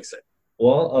you got to fix it.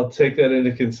 Well, I'll take that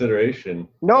into consideration.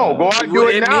 No, go out and do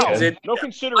it It now. means it- No I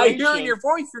consideration. hear in your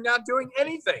voice you're not doing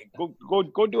anything.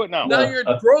 Go do it now. Now No. your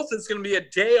growth is going to be a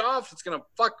day off. It's going to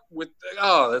fuck with.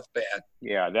 Oh, that's bad.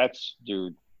 Yeah, that's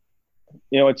dude.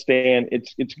 You know, it's Dan.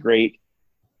 It's great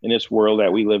in this world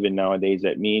that we live in nowadays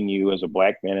that me and you, as a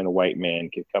black man and a white man,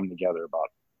 can come together about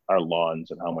our lawns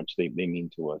and how much they mean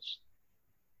to us.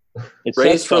 It says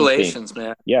Race something. relations,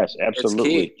 man. Yes, It's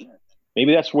absolutely. key.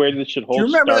 Maybe that's where this should Do hold. you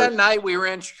remember start. that night we were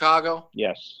in Chicago?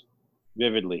 Yes,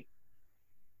 vividly.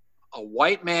 A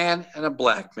white man and a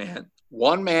black man.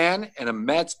 One man in a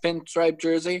Mets pinstripe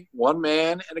jersey. One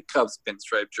man in a Cubs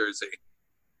pinstripe jersey.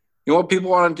 You know what people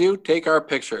want to do? Take our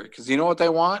picture. Because you know what they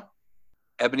want?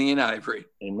 Ebony and ivory.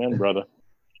 Amen, brother.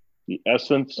 The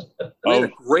essence We had a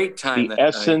of great time the that night.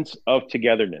 essence of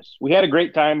togetherness. We had a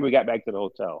great time. We got back to the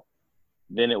hotel.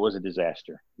 Then it was a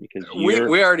disaster because We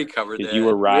already covered that. you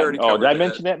were We rotten. already Oh, covered did I that.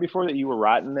 mention that before that you were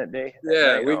rotten that day?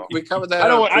 Yeah, I know. we covered that. I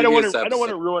don't on want previous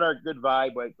to ruin our good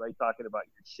vibe by talking about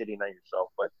you shitting on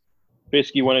yourself. But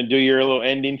Fisk, you want to do your little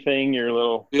ending thing? Your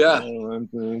little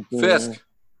Fisk.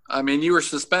 I mean, you were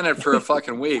suspended for a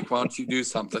fucking week. Why don't you do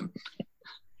something?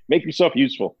 Make yourself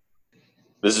useful.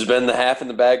 This has been the Half in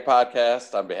the Bag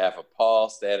podcast. On behalf of Paul,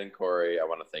 Stan, and Corey, I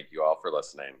want to thank you all for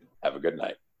listening. Have a good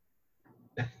night.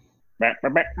 Merp,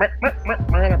 merp, merp, merp,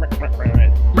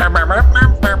 merp,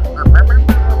 merp.